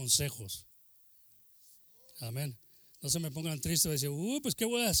estoy dando consejos. Amén. No se me pongan tristes y decir, pues ¿qué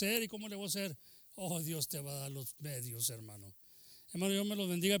voy a hacer y cómo le voy a hacer? Oh, Dios te va a dar los medios, hermano. Hermano, Dios me los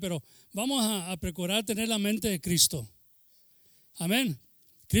bendiga, pero vamos a procurar tener la mente de Cristo. Amén.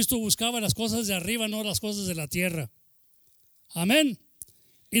 Cristo buscaba las cosas de arriba, no las cosas de la tierra. Amén.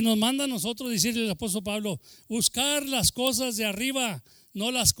 Y nos manda a nosotros decirle el apóstol Pablo, buscar las cosas de arriba,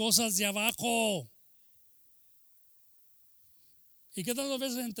 no las cosas de abajo. ¿Y qué tantas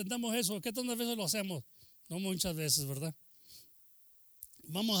veces entendemos eso? ¿Qué tantas veces lo hacemos? No muchas veces, ¿verdad?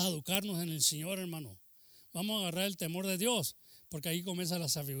 Vamos a educarnos en el Señor, hermano. Vamos a agarrar el temor de Dios, porque ahí comienza la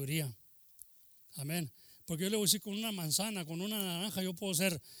sabiduría. Amén. Porque yo le voy a decir, con una manzana, con una naranja, yo puedo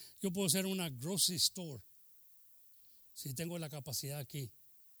ser una grocery store. Si tengo la capacidad aquí.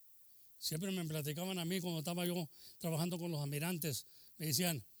 Siempre me platicaban a mí cuando estaba yo trabajando con los almirantes. Me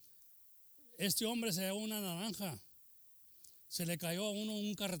decían, este hombre se llevó una naranja. Se le cayó a uno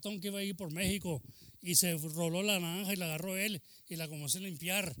un carretón que iba a ir por México y se roló la naranja y la agarró él y la comenzó a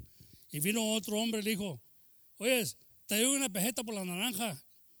limpiar. Y vino otro hombre y le dijo, oye, te doy una peseta por la naranja.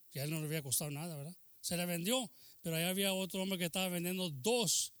 Y a él no le había costado nada, ¿verdad? Se le vendió, pero allá había otro hombre que estaba vendiendo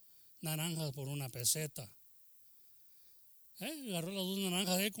 2 naranjas por una peseta. Agarró las 2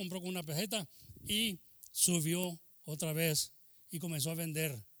 naranjas, compró con una peseta y subió otra vez y comenzó a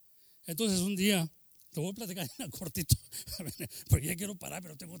vender. Entonces un día Te voy a platicar en cortito, porque ya quiero parar,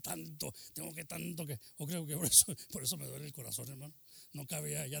 pero tengo tanto que, o creo que por eso me duele el corazón, hermano. No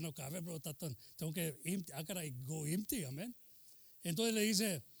cabe, ya no cabe, pero tengo que, I gotta go empty, amén. Entonces le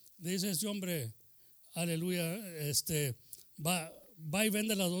dice este hombre, aleluya, va y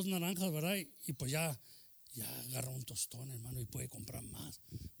vende las 2 naranjas, ¿verdad? Y pues ya agarra un tostón, hermano, y puede comprar más,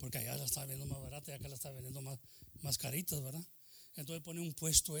 porque allá la está vendiendo más barata y acá la está vendiendo más caritas, ¿verdad? Entonces pone un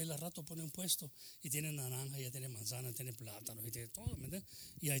puesto, él al rato pone un puesto y tiene naranja, ya tiene manzana, tiene plátano y tiene todo, ¿me entiendes?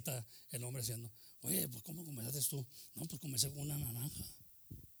 Y ahí está el hombre diciendo, oye, pues ¿cómo comenzaste tú? No, pues comencé con una naranja.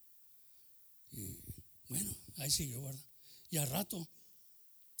 Y bueno, ahí siguió, ¿verdad? Y al rato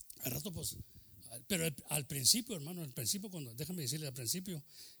pues, pero al principio, hermano, déjame decirle, al principio,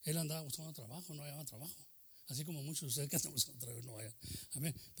 él andaba buscando trabajo, no había trabajo. Así como muchos de ustedes que andan buscando trabajo, no vayan.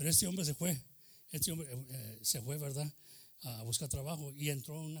 Amén. Pero este hombre se fue, ¿verdad? A buscar trabajo y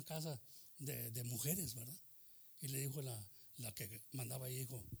entró en una casa de mujeres, ¿verdad? Y le dijo la que mandaba ahí,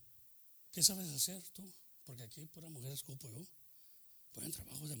 dijo, ¿qué sabes hacer tú? Porque aquí pura mujer escupo yo. Ponen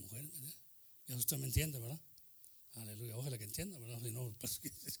trabajos de mujeres, ¿verdad? Y usted me entiende, ¿verdad? Aleluya, ojalá que entienda, ¿verdad? Si no, pues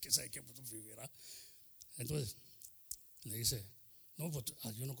es que sabe que vivirá. Entonces le dice, no, pues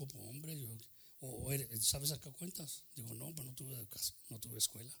yo no ocupo hombre. ¿Sabes sacar cuentas? Digo, no, pues no tuve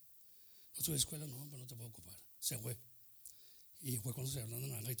escuela. No tuve escuela, no, pues no te puedo ocupar. Se fue. Y fue cuando se hablando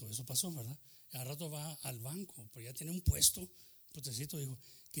de nada y todo eso pasó, ¿verdad? Y al rato va al banco, pero ya tiene un puesto. Potecito dijo,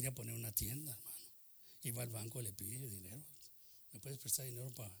 quería poner una tienda, hermano. Y va al banco y le pide dinero. ¿Me puedes prestar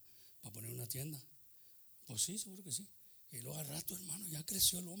dinero para poner una tienda? Pues sí, seguro que sí. Y luego al rato, hermano, ya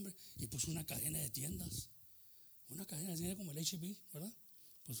creció el hombre y puso una cadena de tiendas. Una cadena de tiendas como el H-E-B, ¿verdad?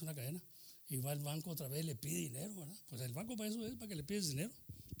 Puso una cadena. Y va al banco otra vez y le pide dinero, ¿verdad? Pues el banco para eso es, para que le pides dinero.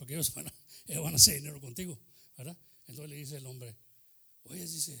 Porque ellos van a hacer dinero contigo, ¿verdad? Entonces le dice el hombre, oye,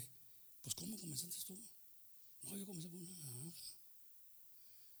 dice, pues ¿cómo comenzaste tú? No, yo comencé con una naranja.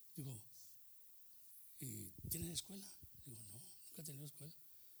 Digo, ¿y tienes escuela? Digo, no, nunca he tenido escuela.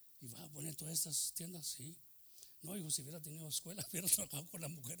 ¿Y vas a poner todas estas tiendas? Sí. No, digo, si hubiera tenido escuela, hubiera trabajado con la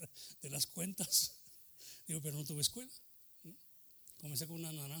mujer de las cuentas. Digo, pero no tuve escuela. Comencé con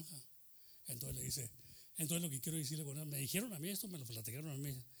una naranja. Entonces lo que quiero decirle con él, me dijeron a mí esto, me lo platicaron a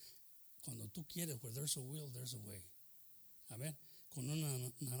mí. Cuando tú quieres, where there's a will, there's a way. Amén. Con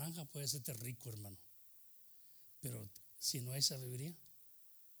una naranja puedes serte rico, hermano. Pero si no hay sabiduría,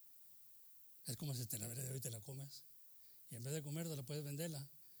 es como si te la veré de hoy y te la comes. Y en vez de comértela, puedes venderla.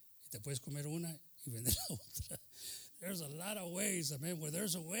 Y te puedes comer una y vender la otra. There's a lot of ways, amen. Where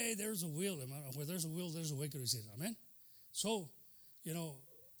there's a way, there's a will, hermano. Where there's a will, there's a way, quiero decir, amén. So,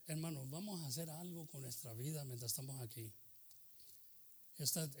 hermano, vamos a hacer algo con nuestra vida mientras estamos aquí.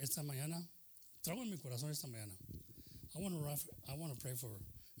 Esta mañana, traigo en mi corazón esta mañana. I want to pray for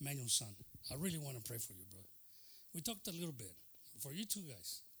Manuel's son. I really want to pray for you, brother. We talked a little bit for you two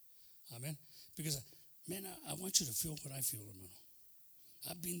guys, amen. Because, man, I want you to feel what I feel, hermano.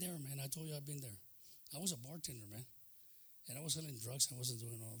 I've been there, man. I told you I've been there. I was a bartender, man, and I was selling drugs. I wasn't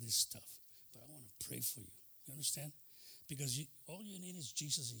doing all this stuff, but I want to pray for you. You understand? Because all you need is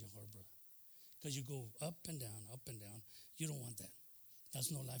Jesus in your heart, brother. Because you go up and down, up and down. You don't want that. That's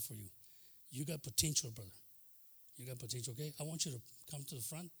no life for you. You got potential, brother. You got potential, okay? I want you to come to the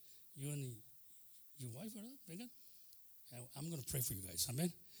front. You and your wife, ¿verdad? Vengan. I'm going to pray for you guys.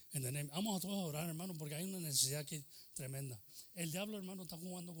 Amén. En el nombre. Vamos a todos a orar, hermano, porque hay una necesidad aquí tremenda. El diablo, hermano, está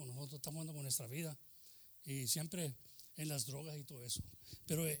jugando con nosotros, está jugando con nuestra vida. Y siempre en las drogas y todo eso.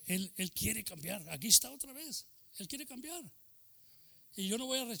 Pero él quiere cambiar. Aquí está otra vez. Él quiere cambiar. Y yo no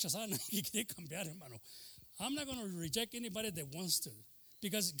voy a rechazar a nadie que quiere cambiar, hermano. I'm not going to reject anybody that wants to.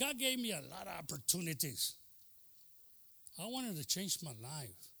 Because God gave me a lot of opportunities. I wanted to change my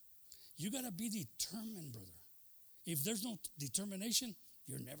life. You got to be determined, brother. If there's no determination,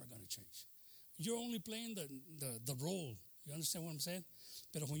 you're never going to change. You're only playing the role. You understand what I'm saying?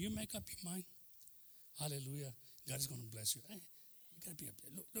 But when you make up your mind, hallelujah, God is going to bless you. Hey, you got to be up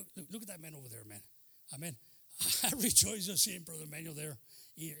there. Look at that man over there, man. Amen. I rejoice to see Brother Manuel there.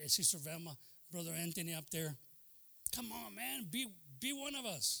 Sister Velma, Brother Anthony up there. Come on, man. Be one of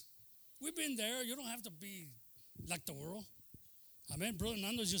us. We've been there. You don't have to be like the world. Amen. Brother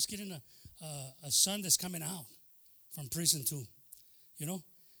Nando's just getting a son that's coming out from prison too. You know?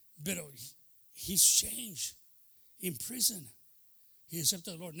 But he's changed in prison. He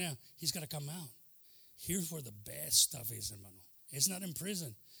accepted the Lord. Now he's got to come out. Here's where the bad stuff is, hermano. It's not in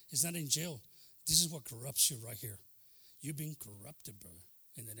prison. It's not in jail. This is what corrupts you right here. You're being corrupted, brother,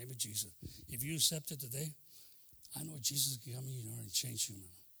 in the name of Jesus. If you accept it today, I know Jesus can come in your heart and change you, man.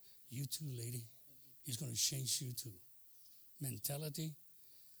 You too, lady. He's going to change you too. Mentality,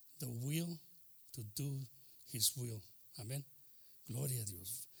 the will to do His will. Amén. Gloria a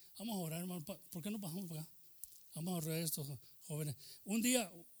Dios. Vamos a orar, hermano. ¿Por qué no bajamos para acá? Vamos a orar a estos jóvenes. One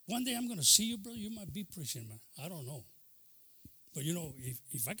day I'm going to see you, brother. You might be preaching, man. I don't know. But you know,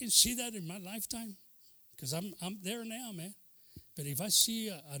 if I can see that in my lifetime, because I'm there now, man. But if I see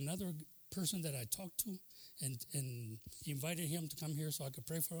another person that I talked to and invited him to come here so I could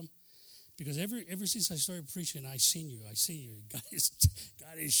pray for him, because ever since I started preaching, I seen you.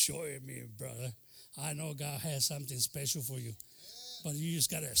 God is showing me, brother. I know God has something special for you, but you just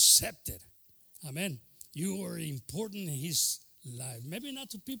got to accept it. Amen. You are important in His life. Maybe not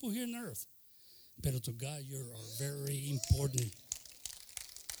to people here on earth, but to God, you are very important.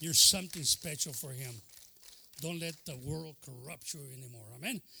 You're something special for Him. Don't let the world corrupt you anymore.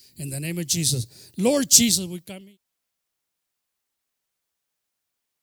 Amen. In the name of Jesus. Lord Jesus, we come in.